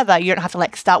them together. You don't have to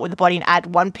like start with the body and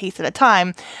add one piece at a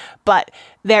time. But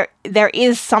there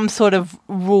is some sort of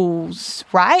rules,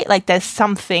 right? Like there's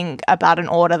something about an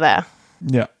order there.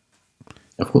 Yeah.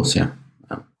 Of course, yeah.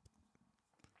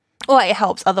 Well, it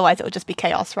helps. Otherwise it would just be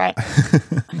chaos, right?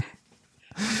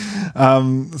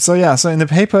 So in the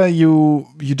paper you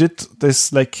did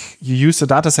this, like you used a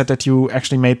data set that you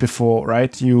actually made before,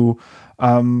 right? You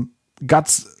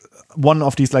got one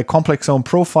of these like complexome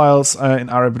profiles in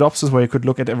Arabidopsis where you could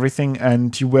look at everything,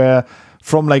 and you were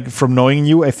from knowing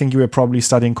you, I think you were probably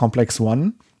studying complex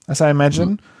 1, as I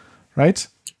imagine, right?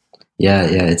 Yeah,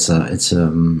 it's a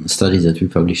study that we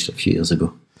published a few years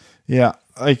ago. Yeah,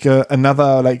 like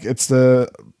another, like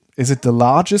is it the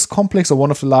largest complex or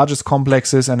one of the largest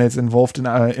complexes, and it's involved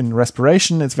in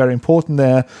respiration. It's very important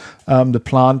there. The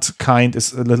plant kind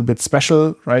is a little bit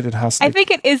special, right? It has. I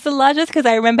think it is the largest because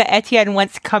I remember Etienne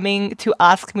once coming to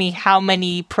ask me how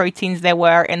many proteins there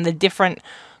were in the different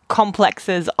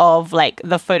complexes of like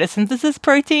the photosynthesis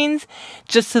proteins,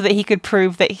 just so that he could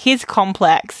prove that his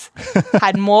complex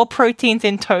had more proteins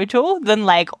in total than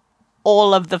like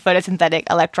all of the photosynthetic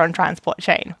electron transport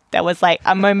chain. There was like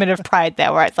a moment of pride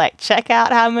there where it's like, check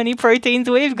out how many proteins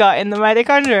we've got in the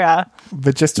mitochondria.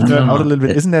 But just to nerd out a little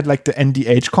bit, isn't that like the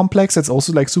NDH complex? It's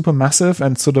also like super massive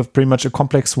and sort of pretty much a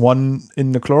complex 1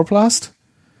 in the chloroplast?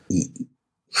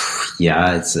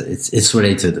 Yeah, it's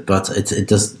related, but it's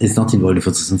not involved in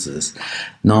photosynthesis.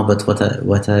 No, but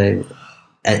what I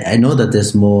know that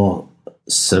there's more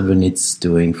subunits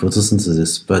doing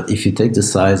photosynthesis, but if you take the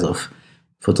size of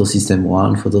photosystem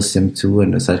 1, photosystem 2,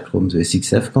 and the cytochrome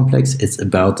 6F complex, it's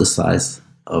about the size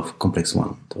of complex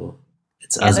 1. So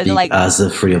it's as big like, as the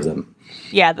 3 of them.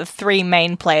 Yeah, the 3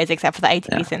 main players, except for the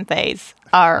ATP synthase,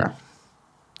 are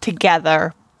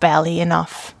together barely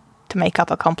enough to make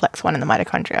up a complex 1 in the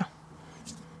mitochondria.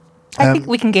 I think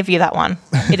we can give you that one.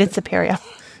 It is superior.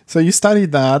 So you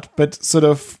studied that, but sort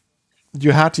of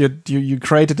you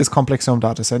created this complexome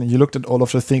data set, and you looked at all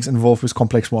of the things involved with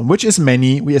complex 1, which is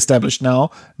many. We established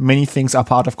now many things are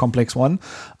part of complex 1,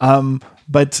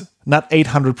 but not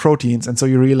 800 proteins. And so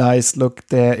you realize, look,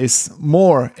 there is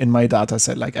more in my data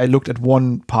set. Like I looked at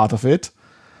one part of it,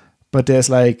 but there's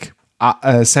like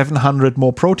 700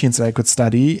 more proteins that I could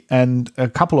study, and a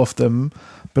couple of them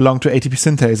belong to ATP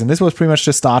synthase. And this was pretty much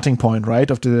the starting point,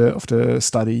 right, of the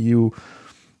study. You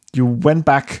went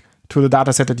back to the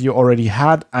data set that you already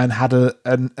had and had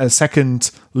a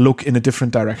second look in a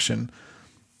different direction.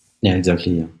 Yeah,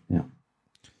 exactly. Yeah.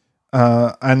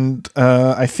 And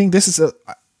I think this is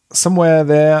somewhere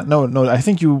there. No. I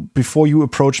think before you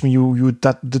approached me, you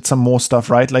did some more stuff,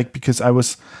 right? Like because I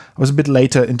was a bit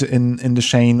later in the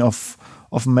chain of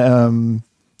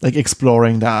like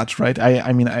exploring that, right?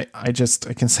 I mean I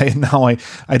can say it now.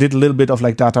 I did a little bit of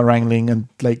like data wrangling and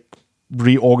like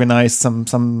reorganized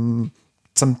some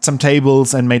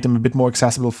tables and made them a bit more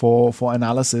accessible for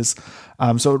analysis.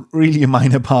 So really a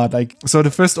minor part. Like, so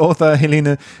the first author,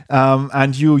 Helene,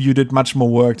 and you did much more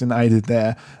work than I did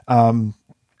there.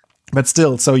 But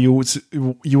still, so you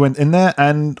went in there,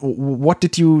 and what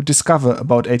did you discover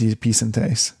about ATP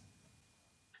synthase?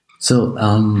 So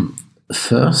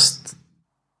first,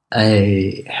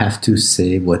 I have to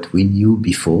say what we knew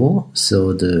before.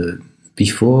 So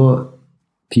before,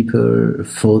 people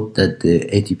thought that the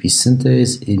ATP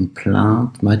synthase in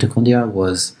plant mitochondria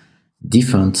was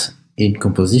different in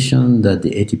composition than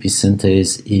the ATP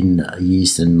synthase in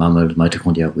yeast and mammal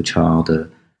mitochondria, which are the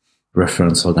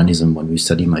reference organism when we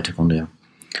study mitochondria.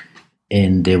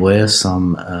 And there were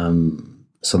some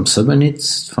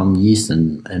subunits from yeast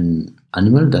and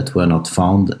animal that were not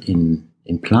found in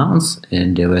plants,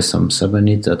 and there were some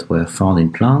subunits that were found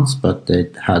in plants, but they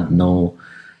had no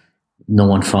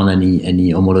one found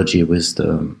any homology with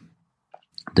the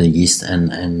yeast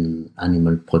and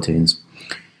animal proteins.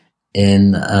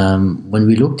 And when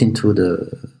we looked into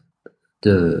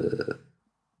the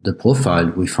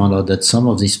profile, we found out that some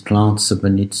of these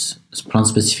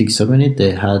plant-specific subunits,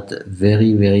 they had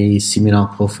very, very similar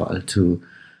profile to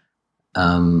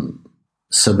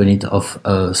subunit of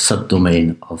a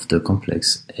subdomain of the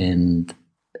complex. And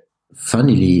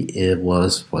funnily, it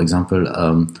was, for example,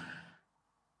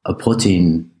 a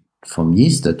protein from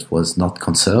yeast that was not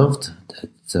conserved,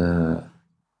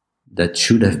 that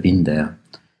should have been there.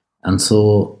 And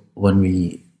so when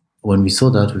we saw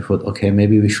that, we thought, okay,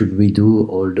 maybe we should redo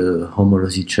all the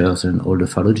homology charts and all the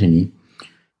phylogeny.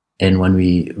 And when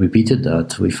we repeated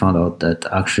that, we found out that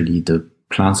actually the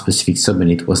plant-specific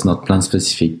subunit was not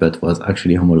plant-specific, but was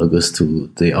actually homologous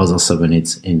to the other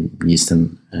subunits in yeast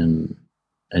and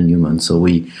human. So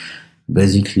we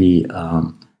basically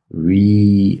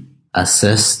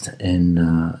reassessed in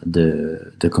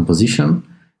the composition,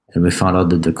 and we found out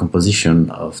that the composition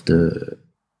of the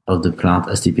plant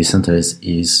ATP synthase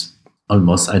is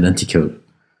almost identical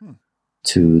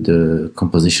to the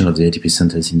composition of the ATP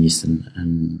synthase in yeast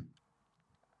and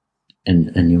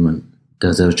human.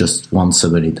 There's just one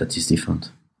subunit that is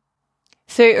different.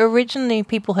 So originally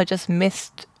people had just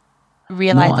missed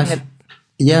realizing that.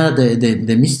 Yeah,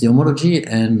 they missed the homology,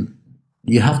 and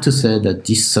you have to say that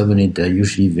this subunit, they're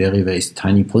usually very, very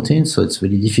tiny proteins, so it's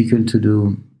really difficult to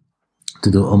do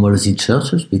homology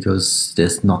searches because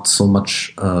there's not so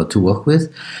much to work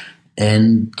with.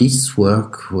 And this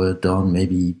work were done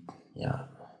maybe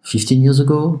 15 years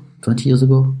ago, 20 years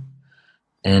ago.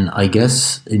 And I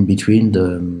guess in between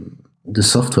the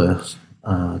software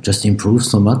just improved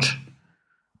so much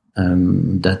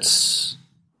that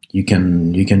you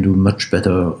can do much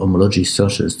better homology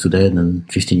searches today than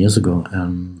 15 years ago.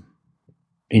 And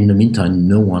in the meantime,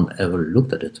 no one ever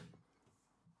looked at it.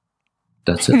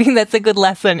 That's it. I think that's a good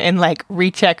lesson in like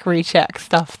recheck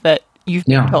stuff that you've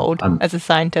been told as a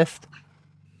scientist.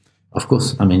 Of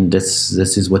course. I mean, this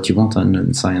is what you want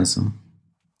in science.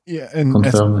 Yeah, and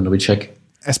confirm and recheck.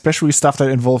 Especially stuff that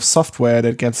involves software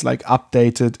that gets like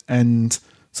updated and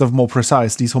sort of more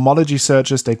precise. These homology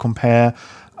searches, they compare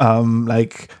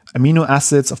like amino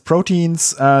acids of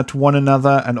proteins to one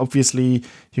another. And obviously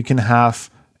you can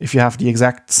have, if you have the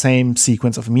exact same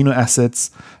sequence of amino acids,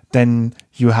 then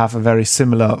you have a very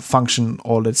similar function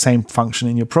or the same function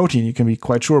in your protein. You can be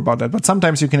quite sure about that. But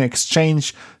sometimes you can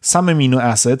exchange some amino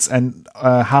acids and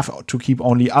have to keep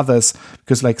only others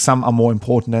because like some are more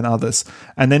important than others.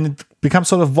 And then it becomes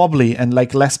sort of wobbly and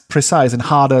like less precise and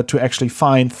harder to actually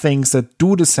find things that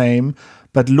do the same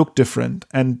but look different.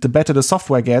 And the better the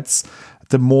software gets,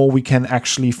 the more we can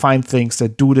actually find things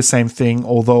that do the same thing,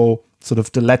 although sort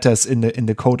of the letters in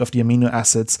the code of the amino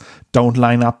acids don't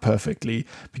line up perfectly,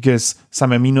 because some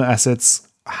amino acids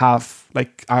are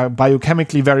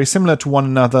biochemically very similar to one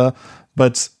another,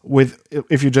 but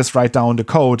if you just write down the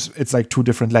code, it's like two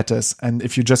different letters. And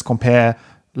if you just compare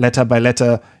letter by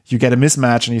letter, you get a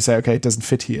mismatch and you say, okay, it doesn't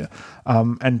fit here.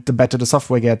 And the better the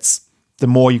software gets, the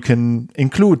more you can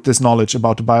include this knowledge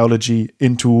about the biology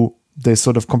into this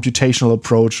sort of computational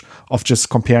approach of just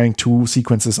comparing two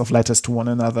sequences of letters to one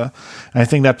another. And I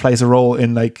think that plays a role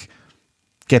in like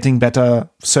getting better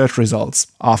search results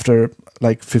after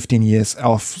like 15 years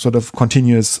of sort of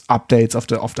continuous updates of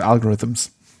the algorithms.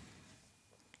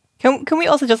 Can we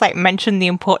also just like mention the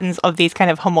importance of these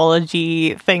kind of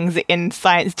homology things in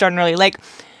science generally? Like,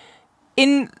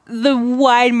 in the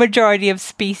wide majority of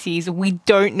species, we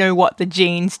don't know what the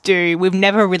genes do. We've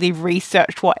never really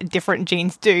researched what different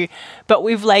genes do, but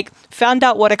we've like found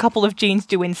out what a couple of genes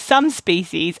do in some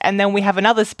species, and then we have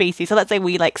another species. So let's say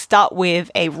we like start with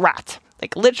a rat.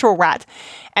 like literal rat,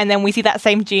 and then we see that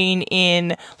same gene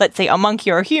in, let's say, a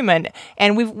monkey or a human,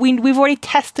 and we've already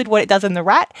tested what it does in the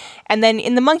rat, and then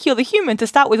in the monkey or the human, to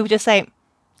start with, we just say,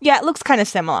 yeah, it looks kind of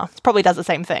similar. It probably does the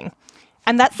same thing.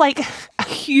 And that's like a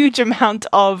huge amount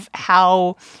of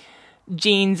how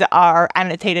genes are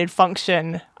annotated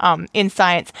function in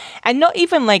science, and not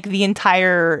even like the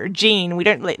entire gene. We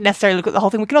don't necessarily look at the whole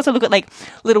thing. We can also look at like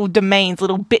little domains,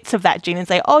 little bits of that gene, and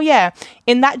say, oh yeah,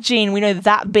 in that gene we know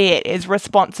that bit is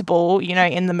responsible,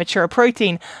 in the mature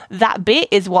protein, that bit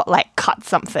is what like cuts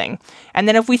something. And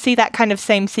then if we see that kind of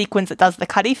same sequence that does the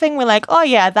cutty thing, we're like, oh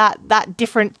yeah, that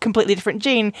completely different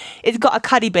gene, it's got a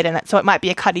cutty bit in it, so it might be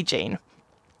a cutty gene.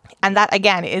 And that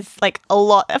again is like a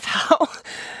lot of how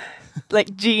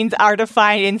like genes are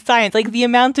defined in science. Like the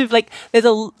amount of there's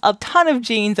a ton of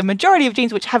genes, a majority of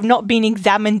genes which have not been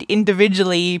examined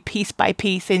individually piece by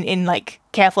piece in like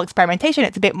careful experimentation.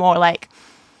 It's a bit more like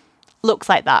looks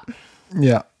like that.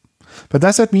 Yeah. But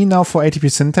does that mean now for ATP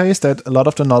synthase that a lot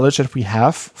of the knowledge that we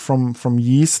have from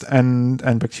yeast and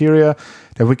bacteria,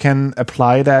 that we can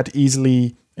apply that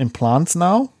easily in plants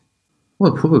now?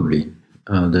 Well, probably.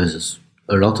 There's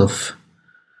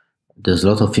a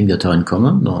lot of things that are in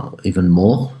common, or even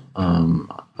more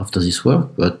after this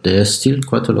work, but there's still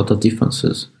quite a lot of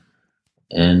differences.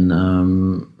 And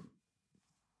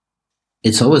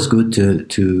it's always good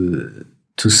to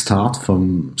start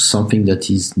from something that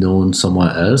is known somewhere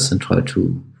else and try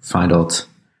to find out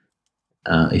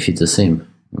if it's the same.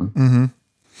 Mm-hmm.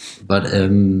 But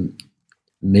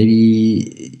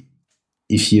maybe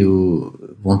if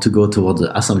you want to go toward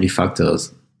the assembly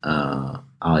factors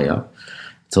area,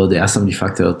 so the assembly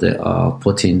factors, there are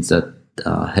proteins that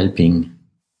are helping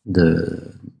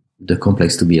the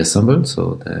complex to be assembled.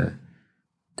 So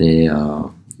they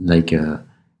are like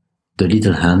the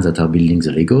little hands that are building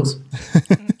the Legos.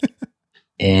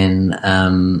 And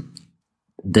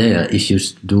there, if you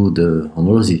do the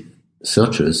homology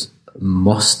searches,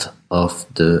 most of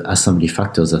the assembly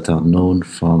factors that are known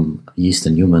from yeast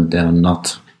and human, they are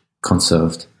not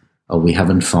conserved, or we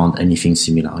haven't found anything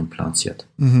similar in plants yet.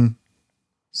 Mm-hmm.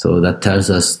 So that tells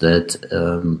us that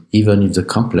even if the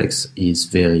complex is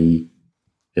very,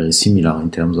 very similar in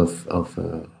terms of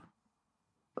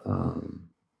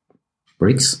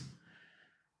bricks,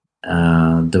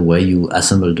 the way you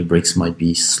assemble the bricks might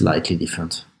be slightly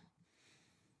different.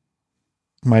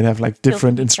 Might have like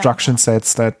different instruction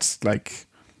sets that, like,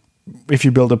 if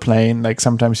you build a plane, like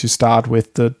sometimes you start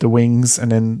with the wings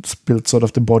and then build sort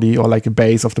of the body, or like a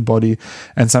base of the body,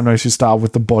 and sometimes you start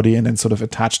with the body and then sort of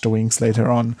attach the wings later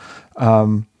on,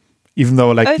 even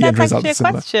though like the end result is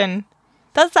similar. Question.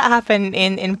 Does that happen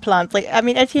in plants? Like, I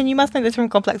mean, Etienne, you must know this from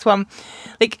Complex One.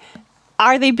 Like,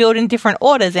 are they built in different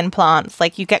orders in plants?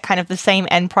 Like, you get kind of the same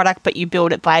end product, but you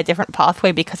build it by a different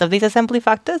pathway because of these assembly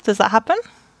factors? Does that happen?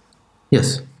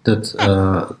 Yes, that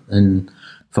and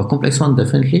for Complex One,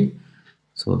 definitely.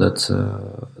 So that's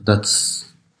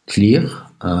clear.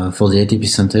 For the ATP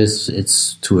synthase,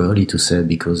 it's too early to say,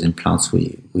 because in plants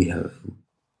we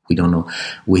don't know.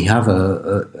 We have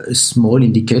a small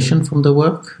indication from the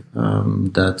work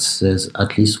that there's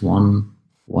at least one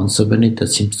subunit that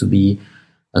seems to be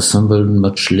assembled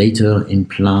much later in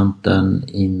plant than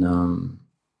in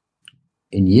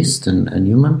yeast and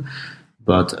human,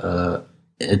 but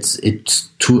it's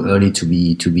too early to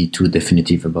be too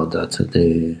definitive about that.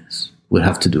 We'll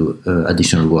have to do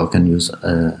additional work and use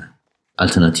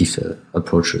alternative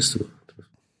approaches to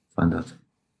find out.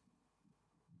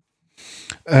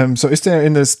 So is there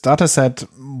in this data set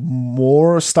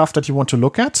more stuff that you want to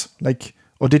look at? Like,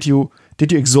 or did you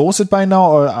exhaust it by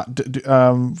now, or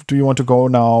do you want to go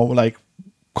now like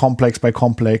complex by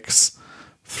complex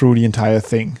through the entire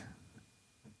thing?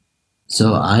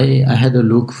 So I had a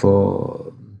look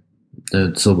for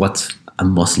so what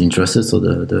I'm mostly interested, so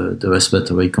the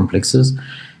respiratory complexes,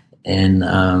 and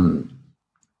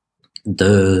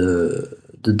the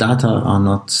data are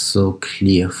not so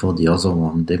clear for the other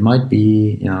one. They might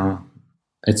be,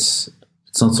 it's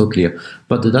not so clear,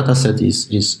 but the data set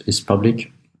is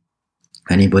public.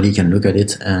 Anybody can look at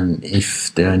it, and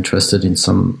if they're interested in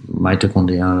some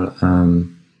mitochondrial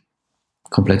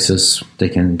complexes, they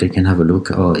can have a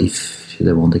look, or if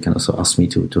they want, they can also ask me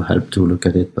to help to look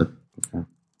at it. But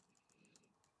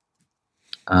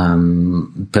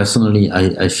personally,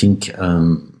 I think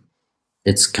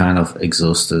it's kind of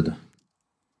exhausted,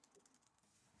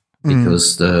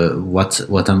 because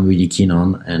what I'm really keen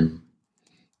on, and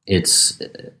it's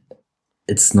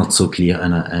not so clear,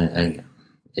 and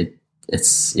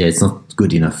it's not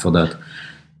good enough for that.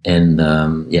 And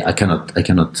I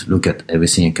cannot look at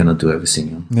everything. I cannot do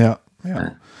everything. Yeah.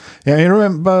 Yeah. Yeah, I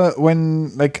remember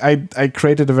when I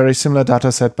created a very similar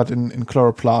data set, but in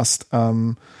Chloroplast.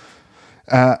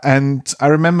 And I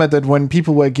remember that when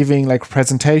people were giving like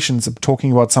presentations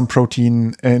talking about some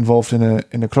protein involved in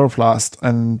a chloroplast,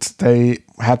 and they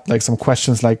had like some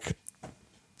questions like,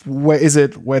 where is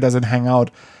it? Where does it hang out?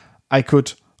 I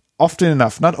could often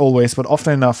enough, not always, but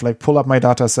often enough, like pull up my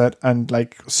data set and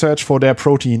like search for their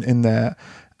protein in there.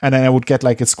 And then I would get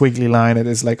like a squiggly line. It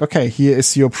is like, okay, here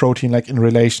is your protein, like in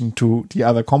relation to the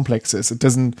other complexes. It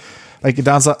doesn't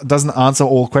answer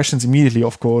all questions immediately,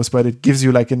 of course, but it gives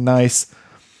you like a nice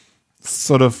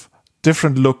sort of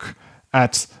different look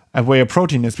at where your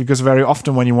protein is. Because very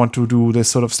often when you want to do this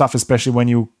sort of stuff, especially when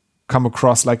you come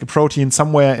across like a protein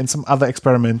somewhere in some other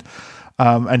experiment,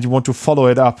 and you want to follow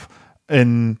it up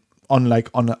on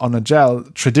a gel,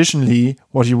 traditionally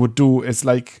what you would do is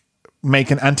like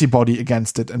make an antibody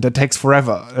against it, and that takes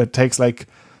forever. It takes like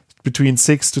between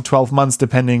 6 to 12 months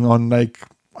depending on like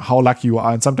how lucky you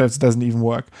are, and sometimes it doesn't even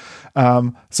work.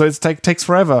 So it takes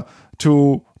forever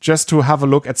to have a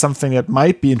look at something that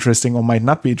might be interesting or might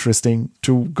not be interesting,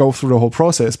 to go through the whole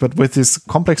process. But with this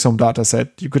complexome data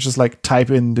set, you could just like type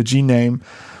in the gene name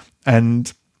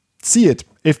and see it.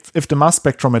 If the mass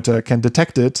spectrometer can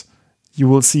detect it, you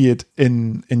will see it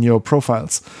in your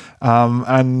profiles.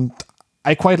 And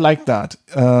I quite like that,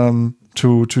 to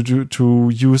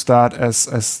use that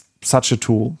as such a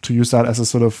tool, to use that as a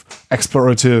sort of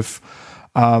explorative,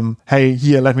 hey,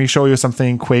 here, let me show you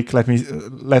something quick.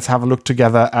 Let's have a look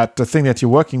together at the thing that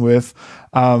you're working with,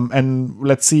 and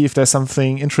let's see if there's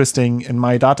something interesting in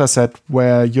my data set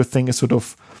where your thing is sort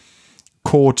of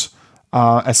caught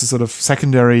as a sort of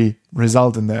secondary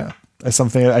result in there, as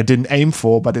something that I didn't aim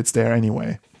for, but it's there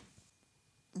anyway.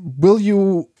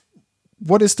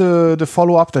 What is the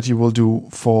follow-up that you will do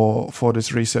for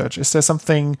this research? Is there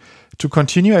something to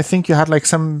continue? I think you had like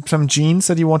some genes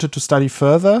that you wanted to study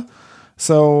further.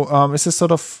 So is this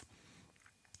sort of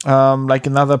like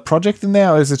another project in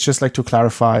there, or is it just like to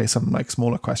clarify some like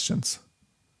smaller questions?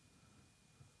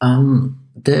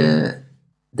 There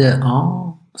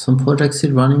are some projects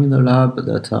still running in the lab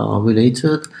that are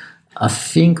related. I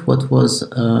think what was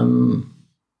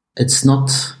it's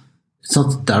not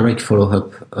direct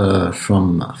follow-up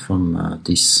from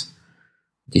this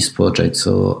project.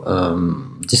 So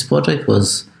this project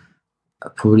was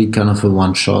probably kind of a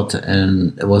one-shot,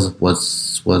 and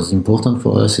what's important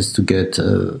for us is to get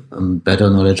better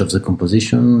knowledge of the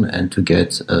composition and to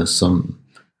get some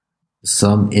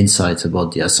insights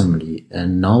about the assembly.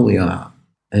 And now we are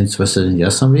interested in the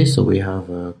assembly, so we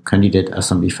have candidate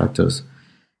assembly factors.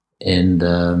 And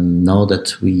now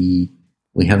that we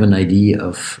have an idea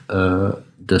of the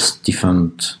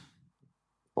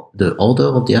order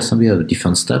of the assembly, of the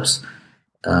different steps,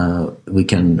 we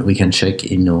can check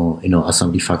in our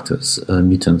assembly factors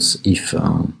mutants if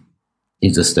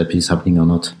the step is happening or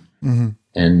not. Mm-hmm.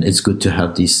 And it's good to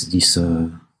have this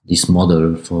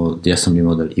model for the assembly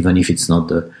model, even if it's not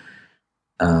the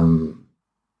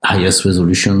highest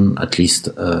resolution. At least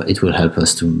it will help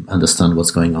us to understand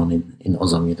what's going on in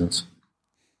other mutants.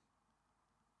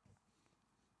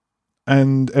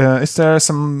 And is there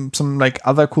some like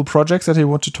other cool projects that you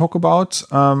want to talk about?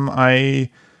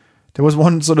 There was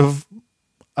one sort of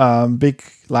big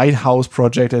lighthouse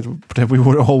project that we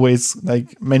would always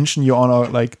like mention you on or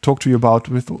like talk to you about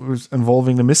with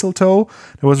involving the mistletoe.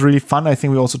 It was really fun. I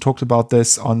think we also talked about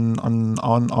this on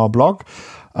our blog.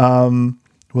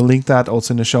 We'll link that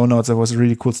also in the show notes. It was a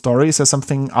really cool story. Is there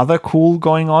something other cool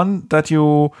going on that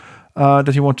you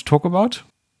want to talk about?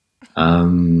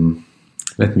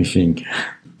 Let me think.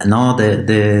 No,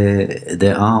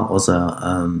 there are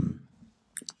other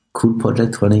cool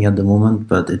projects running at the moment,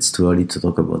 but it's too early to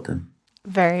talk about them.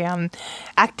 Very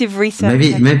active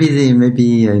research.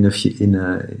 Maybe in a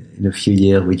few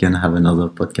years we can have another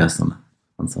podcast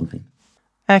on something.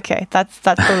 Okay, that's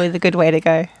probably the good way to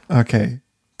go. Okay,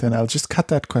 then I'll just cut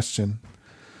that question.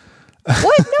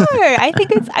 What? No, I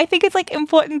think it's like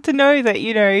important to know that,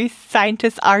 you know,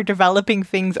 scientists are developing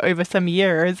things over some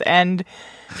years, and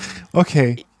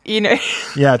okay, you know,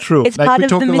 yeah, true. It's like part of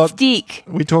the mystique.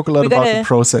 We talk a lot about the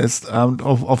process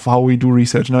of how we do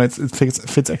research. No, it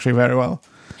fits actually very well.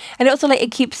 And also, like,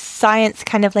 it keeps science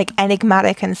kind of like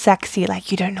enigmatic and sexy.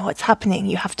 Like, you don't know what's happening.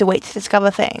 You have to wait to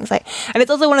discover things. Like, and it's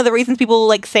also one of the reasons people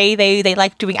like say they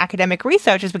like doing academic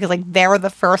research is because like they're the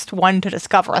first one to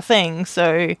discover a thing.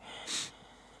 So,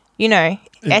 you know,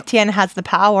 yeah. Etienne has the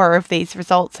power of these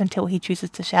results until he chooses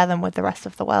to share them with the rest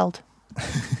of the world.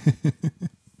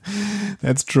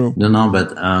 That's true. No,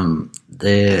 but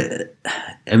there's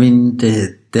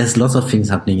lots of things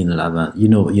happening in the lab. You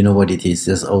know what it is.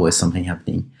 There's always something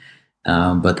happening.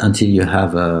 But until you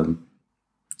have a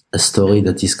story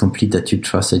that is complete, that you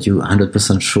trust, that you're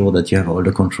 100% sure that you have all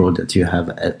the control, that you have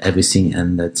everything,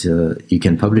 and that you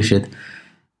can publish it,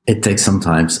 it takes some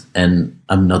time. And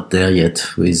I'm not there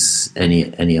yet with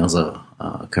any other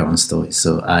current story.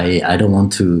 So I don't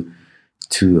want to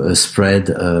spread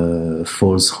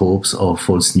false hopes or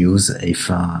false news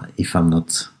if I'm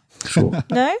not sure.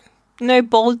 No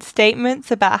bold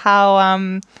statements about how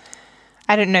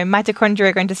I don't know, mitochondria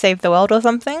are going to save the world or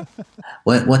something?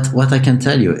 Well, what I can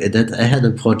tell you is that I had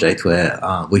a project where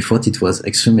we thought it was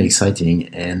extremely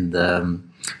exciting, and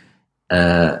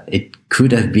it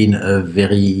could have been a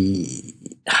very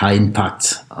high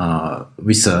impact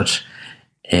research.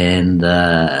 And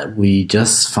we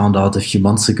just found out a few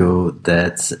months ago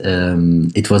that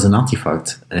it was an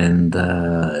artifact, and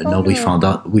now we found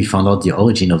out the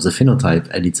origin of the phenotype,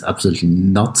 and it's absolutely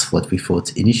not what we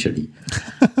thought initially.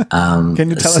 Can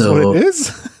you tell us what it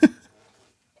is?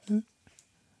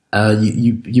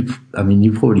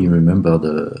 You probably remember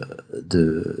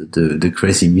the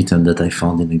crazy mutant that I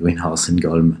found in the greenhouse in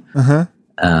Golm. Uh-huh.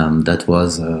 That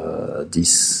was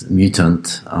this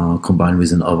mutant combined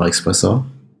with an overexpressor.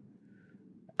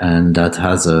 And that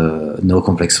has no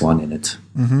complex 1 in it.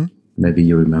 Mm-hmm. Maybe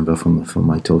you remember from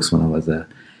my talks when I was there.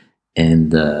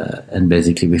 And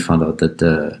basically we found out that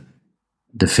the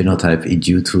phenotype is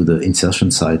due to the insertion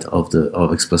site of the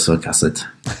overexpressor cassette.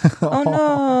 Oh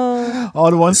no! Oh,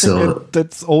 the one thing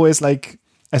that's always like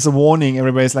as a warning,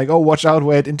 everybody's like, "Oh, watch out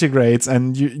where it integrates,"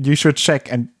 and you should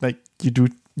check. And like you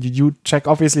check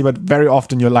obviously, but very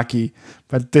often you're lucky.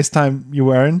 But this time you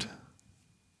weren't.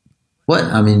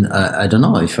 Well, I mean, I don't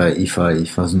know if I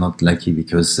was not lucky,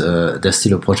 because there's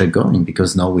still a project going,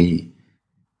 because now we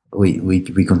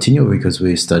continue, because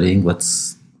we're studying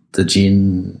what's the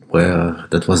gene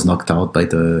that was knocked out by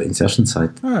the insertion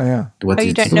site. Oh yeah.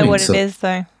 You don't know what it is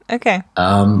though. Okay.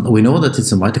 We know that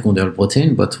it's a mitochondrial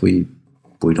protein, but we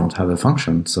don't have a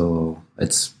function, so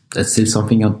it's still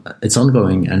something. It's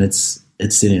ongoing, and it's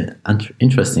still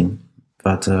interesting,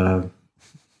 but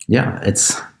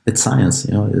it's science,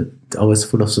 it's always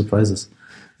full of surprises.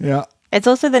 Yeah. It's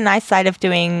also the nice side of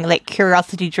doing like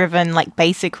curiosity-driven, like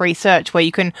basic research where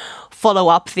you can follow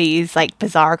up these like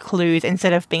bizarre clues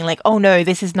instead of being like, oh no,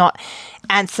 this is not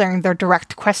answering the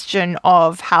direct question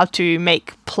of how to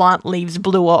make plant leaves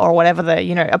bluer or whatever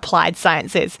the, applied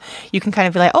science is. You can kind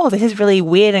of be like, oh, this is really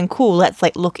weird and cool. Let's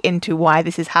like look into why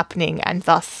this is happening and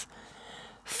thus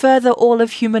further all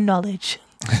of human knowledge.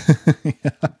 Yeah.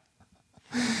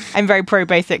 I'm very pro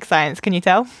basic science, can you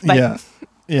tell? Yeah.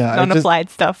 Non-applied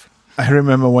stuff. I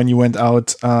remember when you went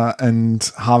out and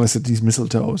harvested these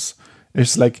mistletoes.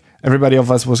 It's like everybody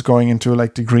of us was going into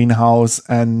like the greenhouse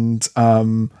and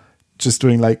just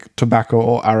doing like tobacco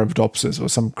or Arabidopsis, or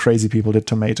some crazy people did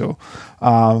tomato.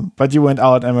 But you went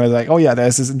out and were like, oh yeah,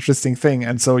 there's this interesting thing.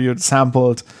 And so you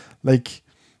sampled like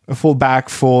a full bag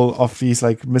full of these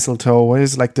like mistletoe. What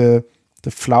is like the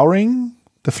flowering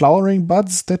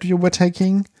buds that you were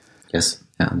taking? Yes.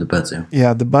 Yeah, the buds, yeah.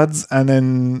 Yeah, the buds, and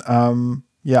then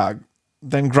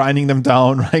then grinding them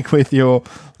down like with your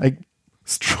like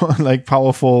strong, like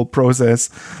powerful process,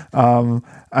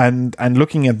 and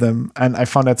looking at them, and I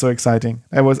found that so exciting.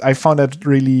 I found that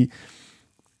really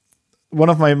one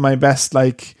of my best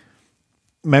like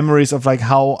memories of like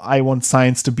how I want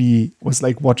science to be was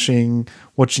like watching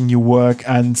you work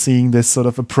and seeing this sort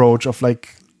of approach of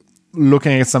like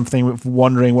looking at something,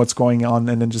 wondering what's going on,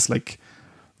 and then just like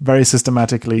very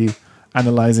systematically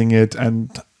analyzing it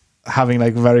and having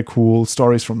like very cool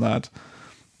stories from that.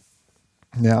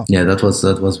 Yeah. Yeah, that was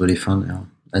really fun. Yeah.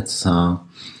 It's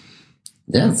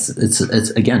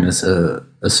again, it's a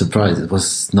surprise. It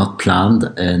was not planned,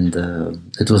 and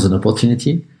it was an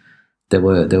opportunity. There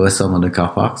were some on the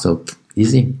car park, so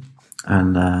easy.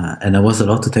 And I was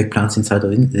allowed to take plants inside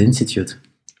of the institute.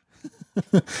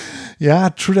 Yeah,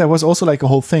 true. That was also like a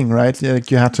whole thing, right?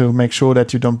 Like you had to make sure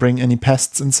that you don't bring any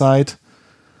pests inside.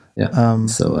 Yeah.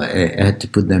 So I had to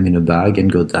put them in a bag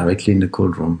and go directly in the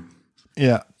cold room.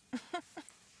 Yeah.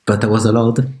 But I was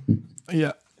allowed.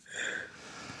 Yeah.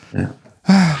 Yeah.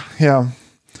 Yeah.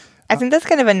 I think that's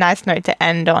kind of a nice note to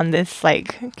end on, this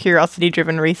like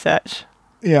curiosity-driven research.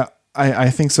 Yeah. I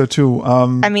think so too.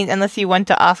 I mean, unless you want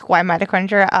to ask why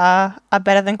mitochondria are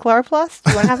better than chloroplasts.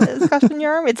 Do you want to have that discussion,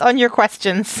 Yoram? It's on your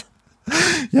questions.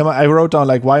 Yeah, I wrote down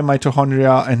like why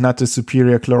mitochondria and not the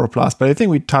superior chloroplast, but I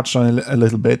think we touched on it a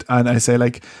little bit, and I say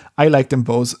like I like them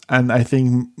both, and I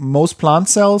think most plant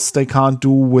cells they can't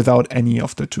do without any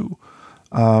of the two.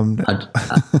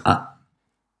 I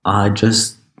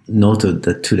just noted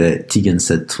that today Tegan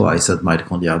said twice that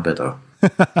mitochondria are better.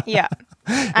 Yeah.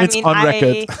 It's on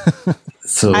record.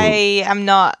 So I am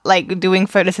not like doing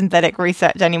photosynthetic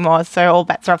research anymore, so all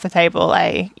bets are off the table.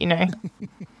 I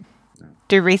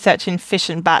do research in fish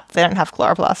and bats. They don't have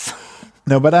chloroplasts.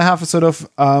 No, but I have a sort of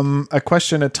a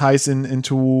question that ties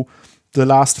into the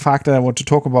last fact that I want to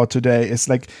talk about today. Is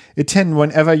like, Etienne,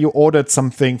 whenever you ordered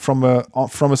something from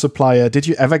a supplier, did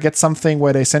you ever get something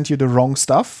where they sent you the wrong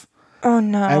stuff? Oh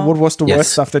no! And what was the Yes.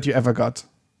 worst stuff that you ever got?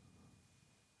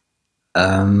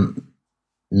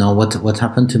 no, what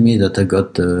happened to me that I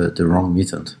got the wrong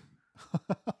mutant.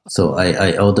 So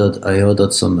I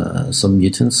ordered some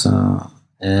mutants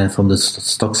from the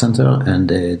stock center, and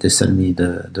they sent me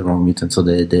the wrong mutant. So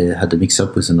they had a mix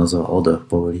up with another order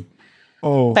probably.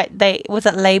 Oh, But was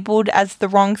it labeled as the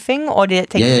wrong thing, or did it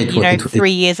take Yeah,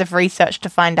 3 years of research to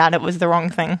find out it was the wrong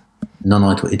thing?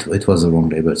 No, it was the wrong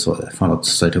label, so I found out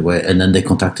straight away. And then they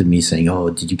contacted me saying,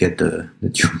 "Oh, did you get the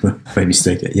tumor by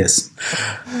mistake?" Yes,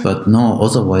 but no.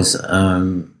 Otherwise,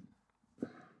 I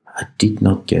did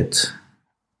not get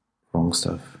wrong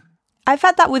stuff. I've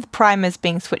had that with primers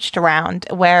being switched around,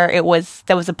 where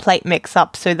there was a plate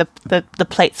mix-up, so the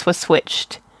plates were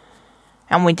switched,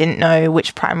 and we didn't know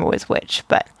which primer was which.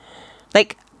 But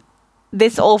like,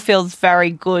 this all feels very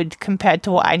good compared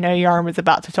to what I know Yoram is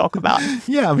about to talk about.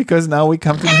 yeah, because now we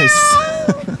come to this.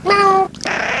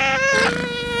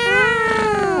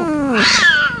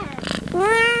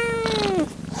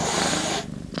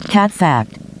 Cat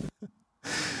fact.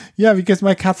 Yeah, because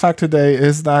my cat fact today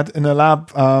is that in a lab,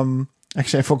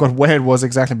 actually I forgot where it was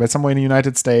exactly, but somewhere in the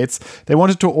United States, they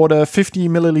wanted to order 50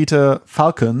 milliliter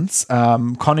Falcons,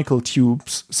 conical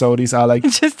tubes. So these are like,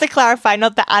 Just to clarify,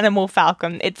 not the animal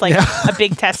falcon. It's like a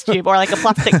big test tube or like a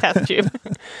plastic test tube.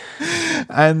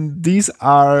 and these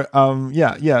are,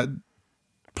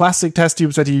 plastic test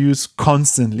tubes that you use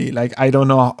constantly. Like, I don't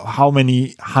know how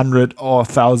many hundred or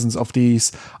thousands of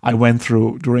these I went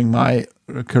through during my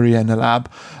career in the lab,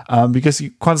 because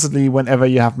you constantly, whenever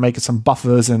you have make some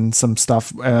buffers and some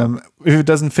stuff, if it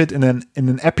doesn't fit in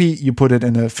an epi, you put it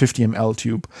in a 50 ml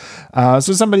tube.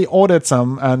 So somebody ordered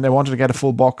some and they wanted to get a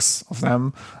full box of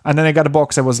them, and then I got a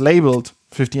box that was labeled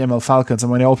 50 ml Falcons,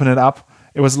 and when I opened it up,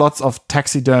 it was lots of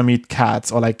taxidermied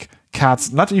cats, or like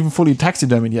cats, not even fully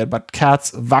taxidermied yet, but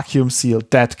cats vacuum sealed,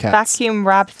 dead cats. Vacuum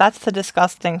wrapped, that's the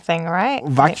disgusting thing, right?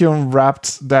 Vacuum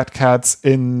wrapped dead cats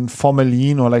in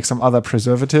formalin or like some other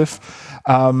preservative.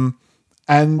 And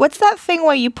What's that thing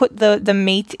where you put the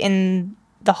meat in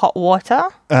the hot water?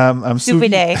 sous Sous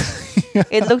vide. vide.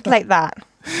 It looked like that.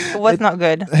 It was not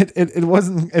good. It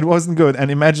wasn't good.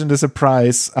 And imagine the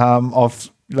surprise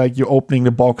of like you opening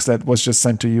the box that was just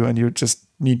sent to you, and you just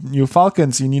need new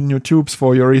Falcons, you need new tubes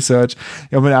for your research.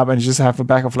 You open it up and you just have a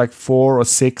bag of like 4 or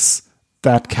 6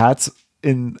 dead cats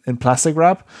in plastic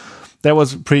wrap. That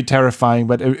was pretty terrifying,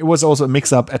 but it was also a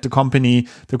mix-up at the company.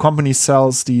 The company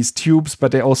sells these tubes,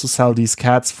 but they also sell these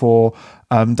cats for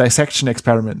dissection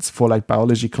experiments for like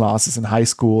biology classes in high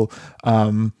school.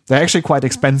 They're actually quite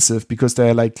expensive because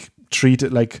they're like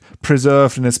treated, like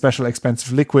preserved in a special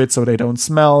expensive liquid so they don't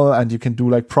smell, and you can do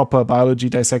like proper biology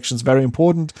dissections. Very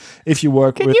important if you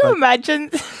work Can with you like,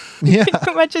 imagine? Yeah. Can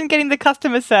you imagine getting the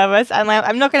customer service? And like,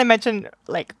 I'm not going to mention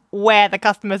like where the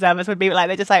customer service would be. Like,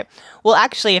 they're just like, well,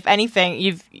 actually, if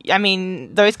anything,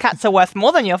 those cats are worth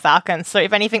more than your Falcons. So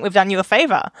if anything, we've done you a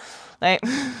favor. Like,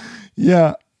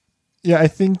 Yeah, I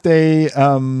think they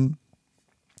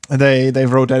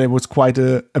wrote that it was quite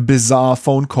a bizarre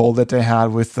phone call that they had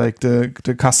with like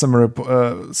the customer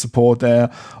support there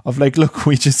of like, look,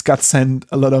 we just got sent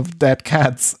a lot of dead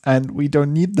cats and we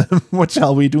don't need them. What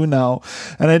shall we do now?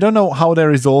 And I don't know how they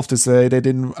resolved this. They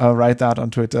didn't write that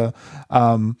on Twitter,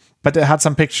 but they had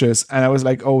some pictures, and I was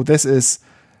like, oh, this is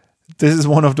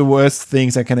one of the worst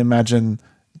things I can imagine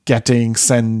getting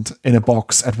sent in a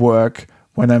box at work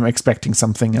when I'm expecting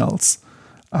something else.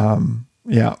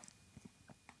 Yeah.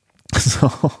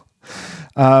 So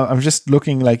I'm just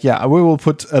looking like, we will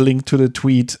put a link to the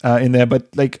tweet in there, but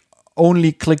like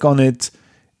only click on it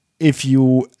if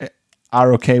you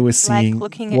are okay with seeing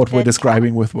looking at what we're dead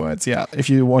describing with words. Yeah. If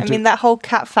you want to. that whole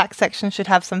cat fact section should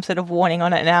have some sort of warning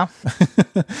on it now.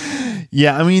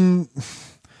 Yeah. I mean,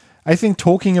 I think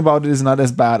talking about it is not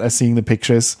as bad as seeing the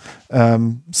pictures.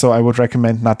 So I would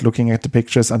recommend not looking at the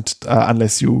pictures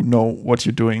unless you know what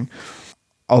you're doing.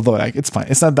 Although like it's fine.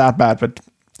 It's not that bad, but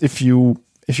if you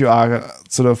are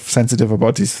sort of sensitive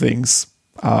about these things,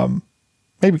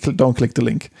 maybe don't click the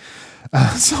link.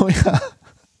 So yeah,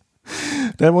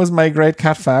 that was my great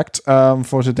cat fact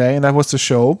for today, and that was the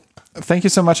show. Thank you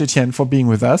so much, Etienne, for being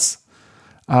with us.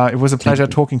 It was a pleasure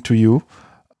talking to you.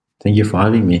 Thank you for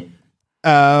having me.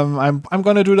 I'm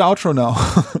going to do the outro now.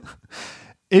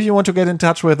 if you want to get in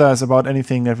touch with us about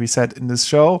anything that we said in this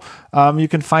show, you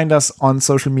can find us on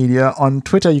social media. On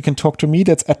Twitter, you can talk to me.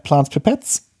 That's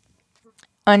 @PlantsPipettes.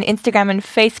 On Instagram and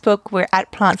Facebook, we're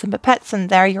at Plants and Pipettes, and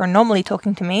there you're normally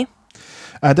talking to me.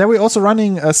 There we're also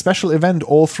running a special event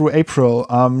all through April.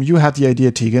 You had the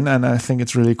idea, Tegan, and I think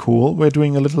it's really cool. We're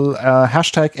doing a little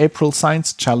hashtag April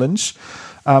Science Challenge,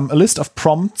 a list of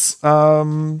prompts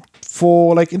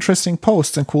for like interesting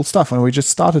posts and cool stuff. And we just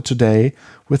started today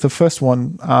with the first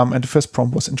one, and the first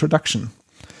prompt was introduction.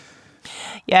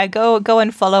 Yeah, go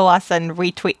and follow us and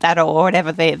retweet that, or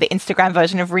whatever the Instagram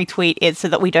version of retweet is, so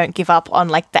that we don't give up on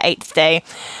like the 8th day.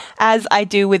 As I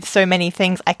do with so many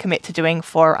things I commit to doing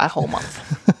for a whole month.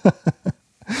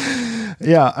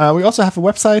 Yeah, we also have a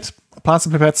website,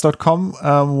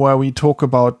 plantsandpipettes.com, where we talk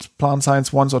about plant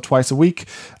science once or twice a week.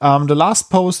 The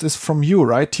last post is from you,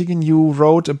 right? Tegan, you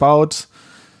wrote about...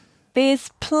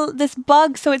 There's this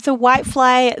bug, so it's a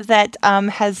whitefly that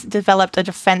has developed a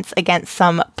defense against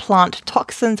some plant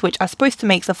toxins, which are supposed to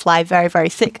make the fly very, very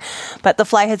sick. But the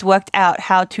fly has worked out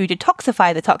how to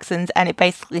detoxify the toxins, and it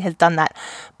basically has done that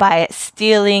by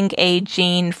stealing a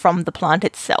gene from the plant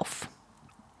itself.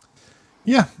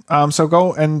 Yeah, so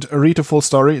go and read the full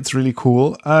story. It's really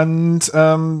cool. And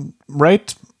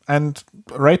rate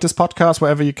this podcast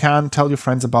wherever you can. Tell your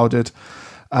friends about it.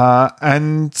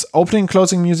 And opening and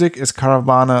closing music is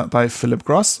Caravana by Philip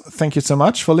Gross. Thank you so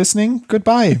much for listening.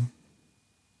 Goodbye.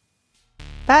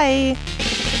 Bye.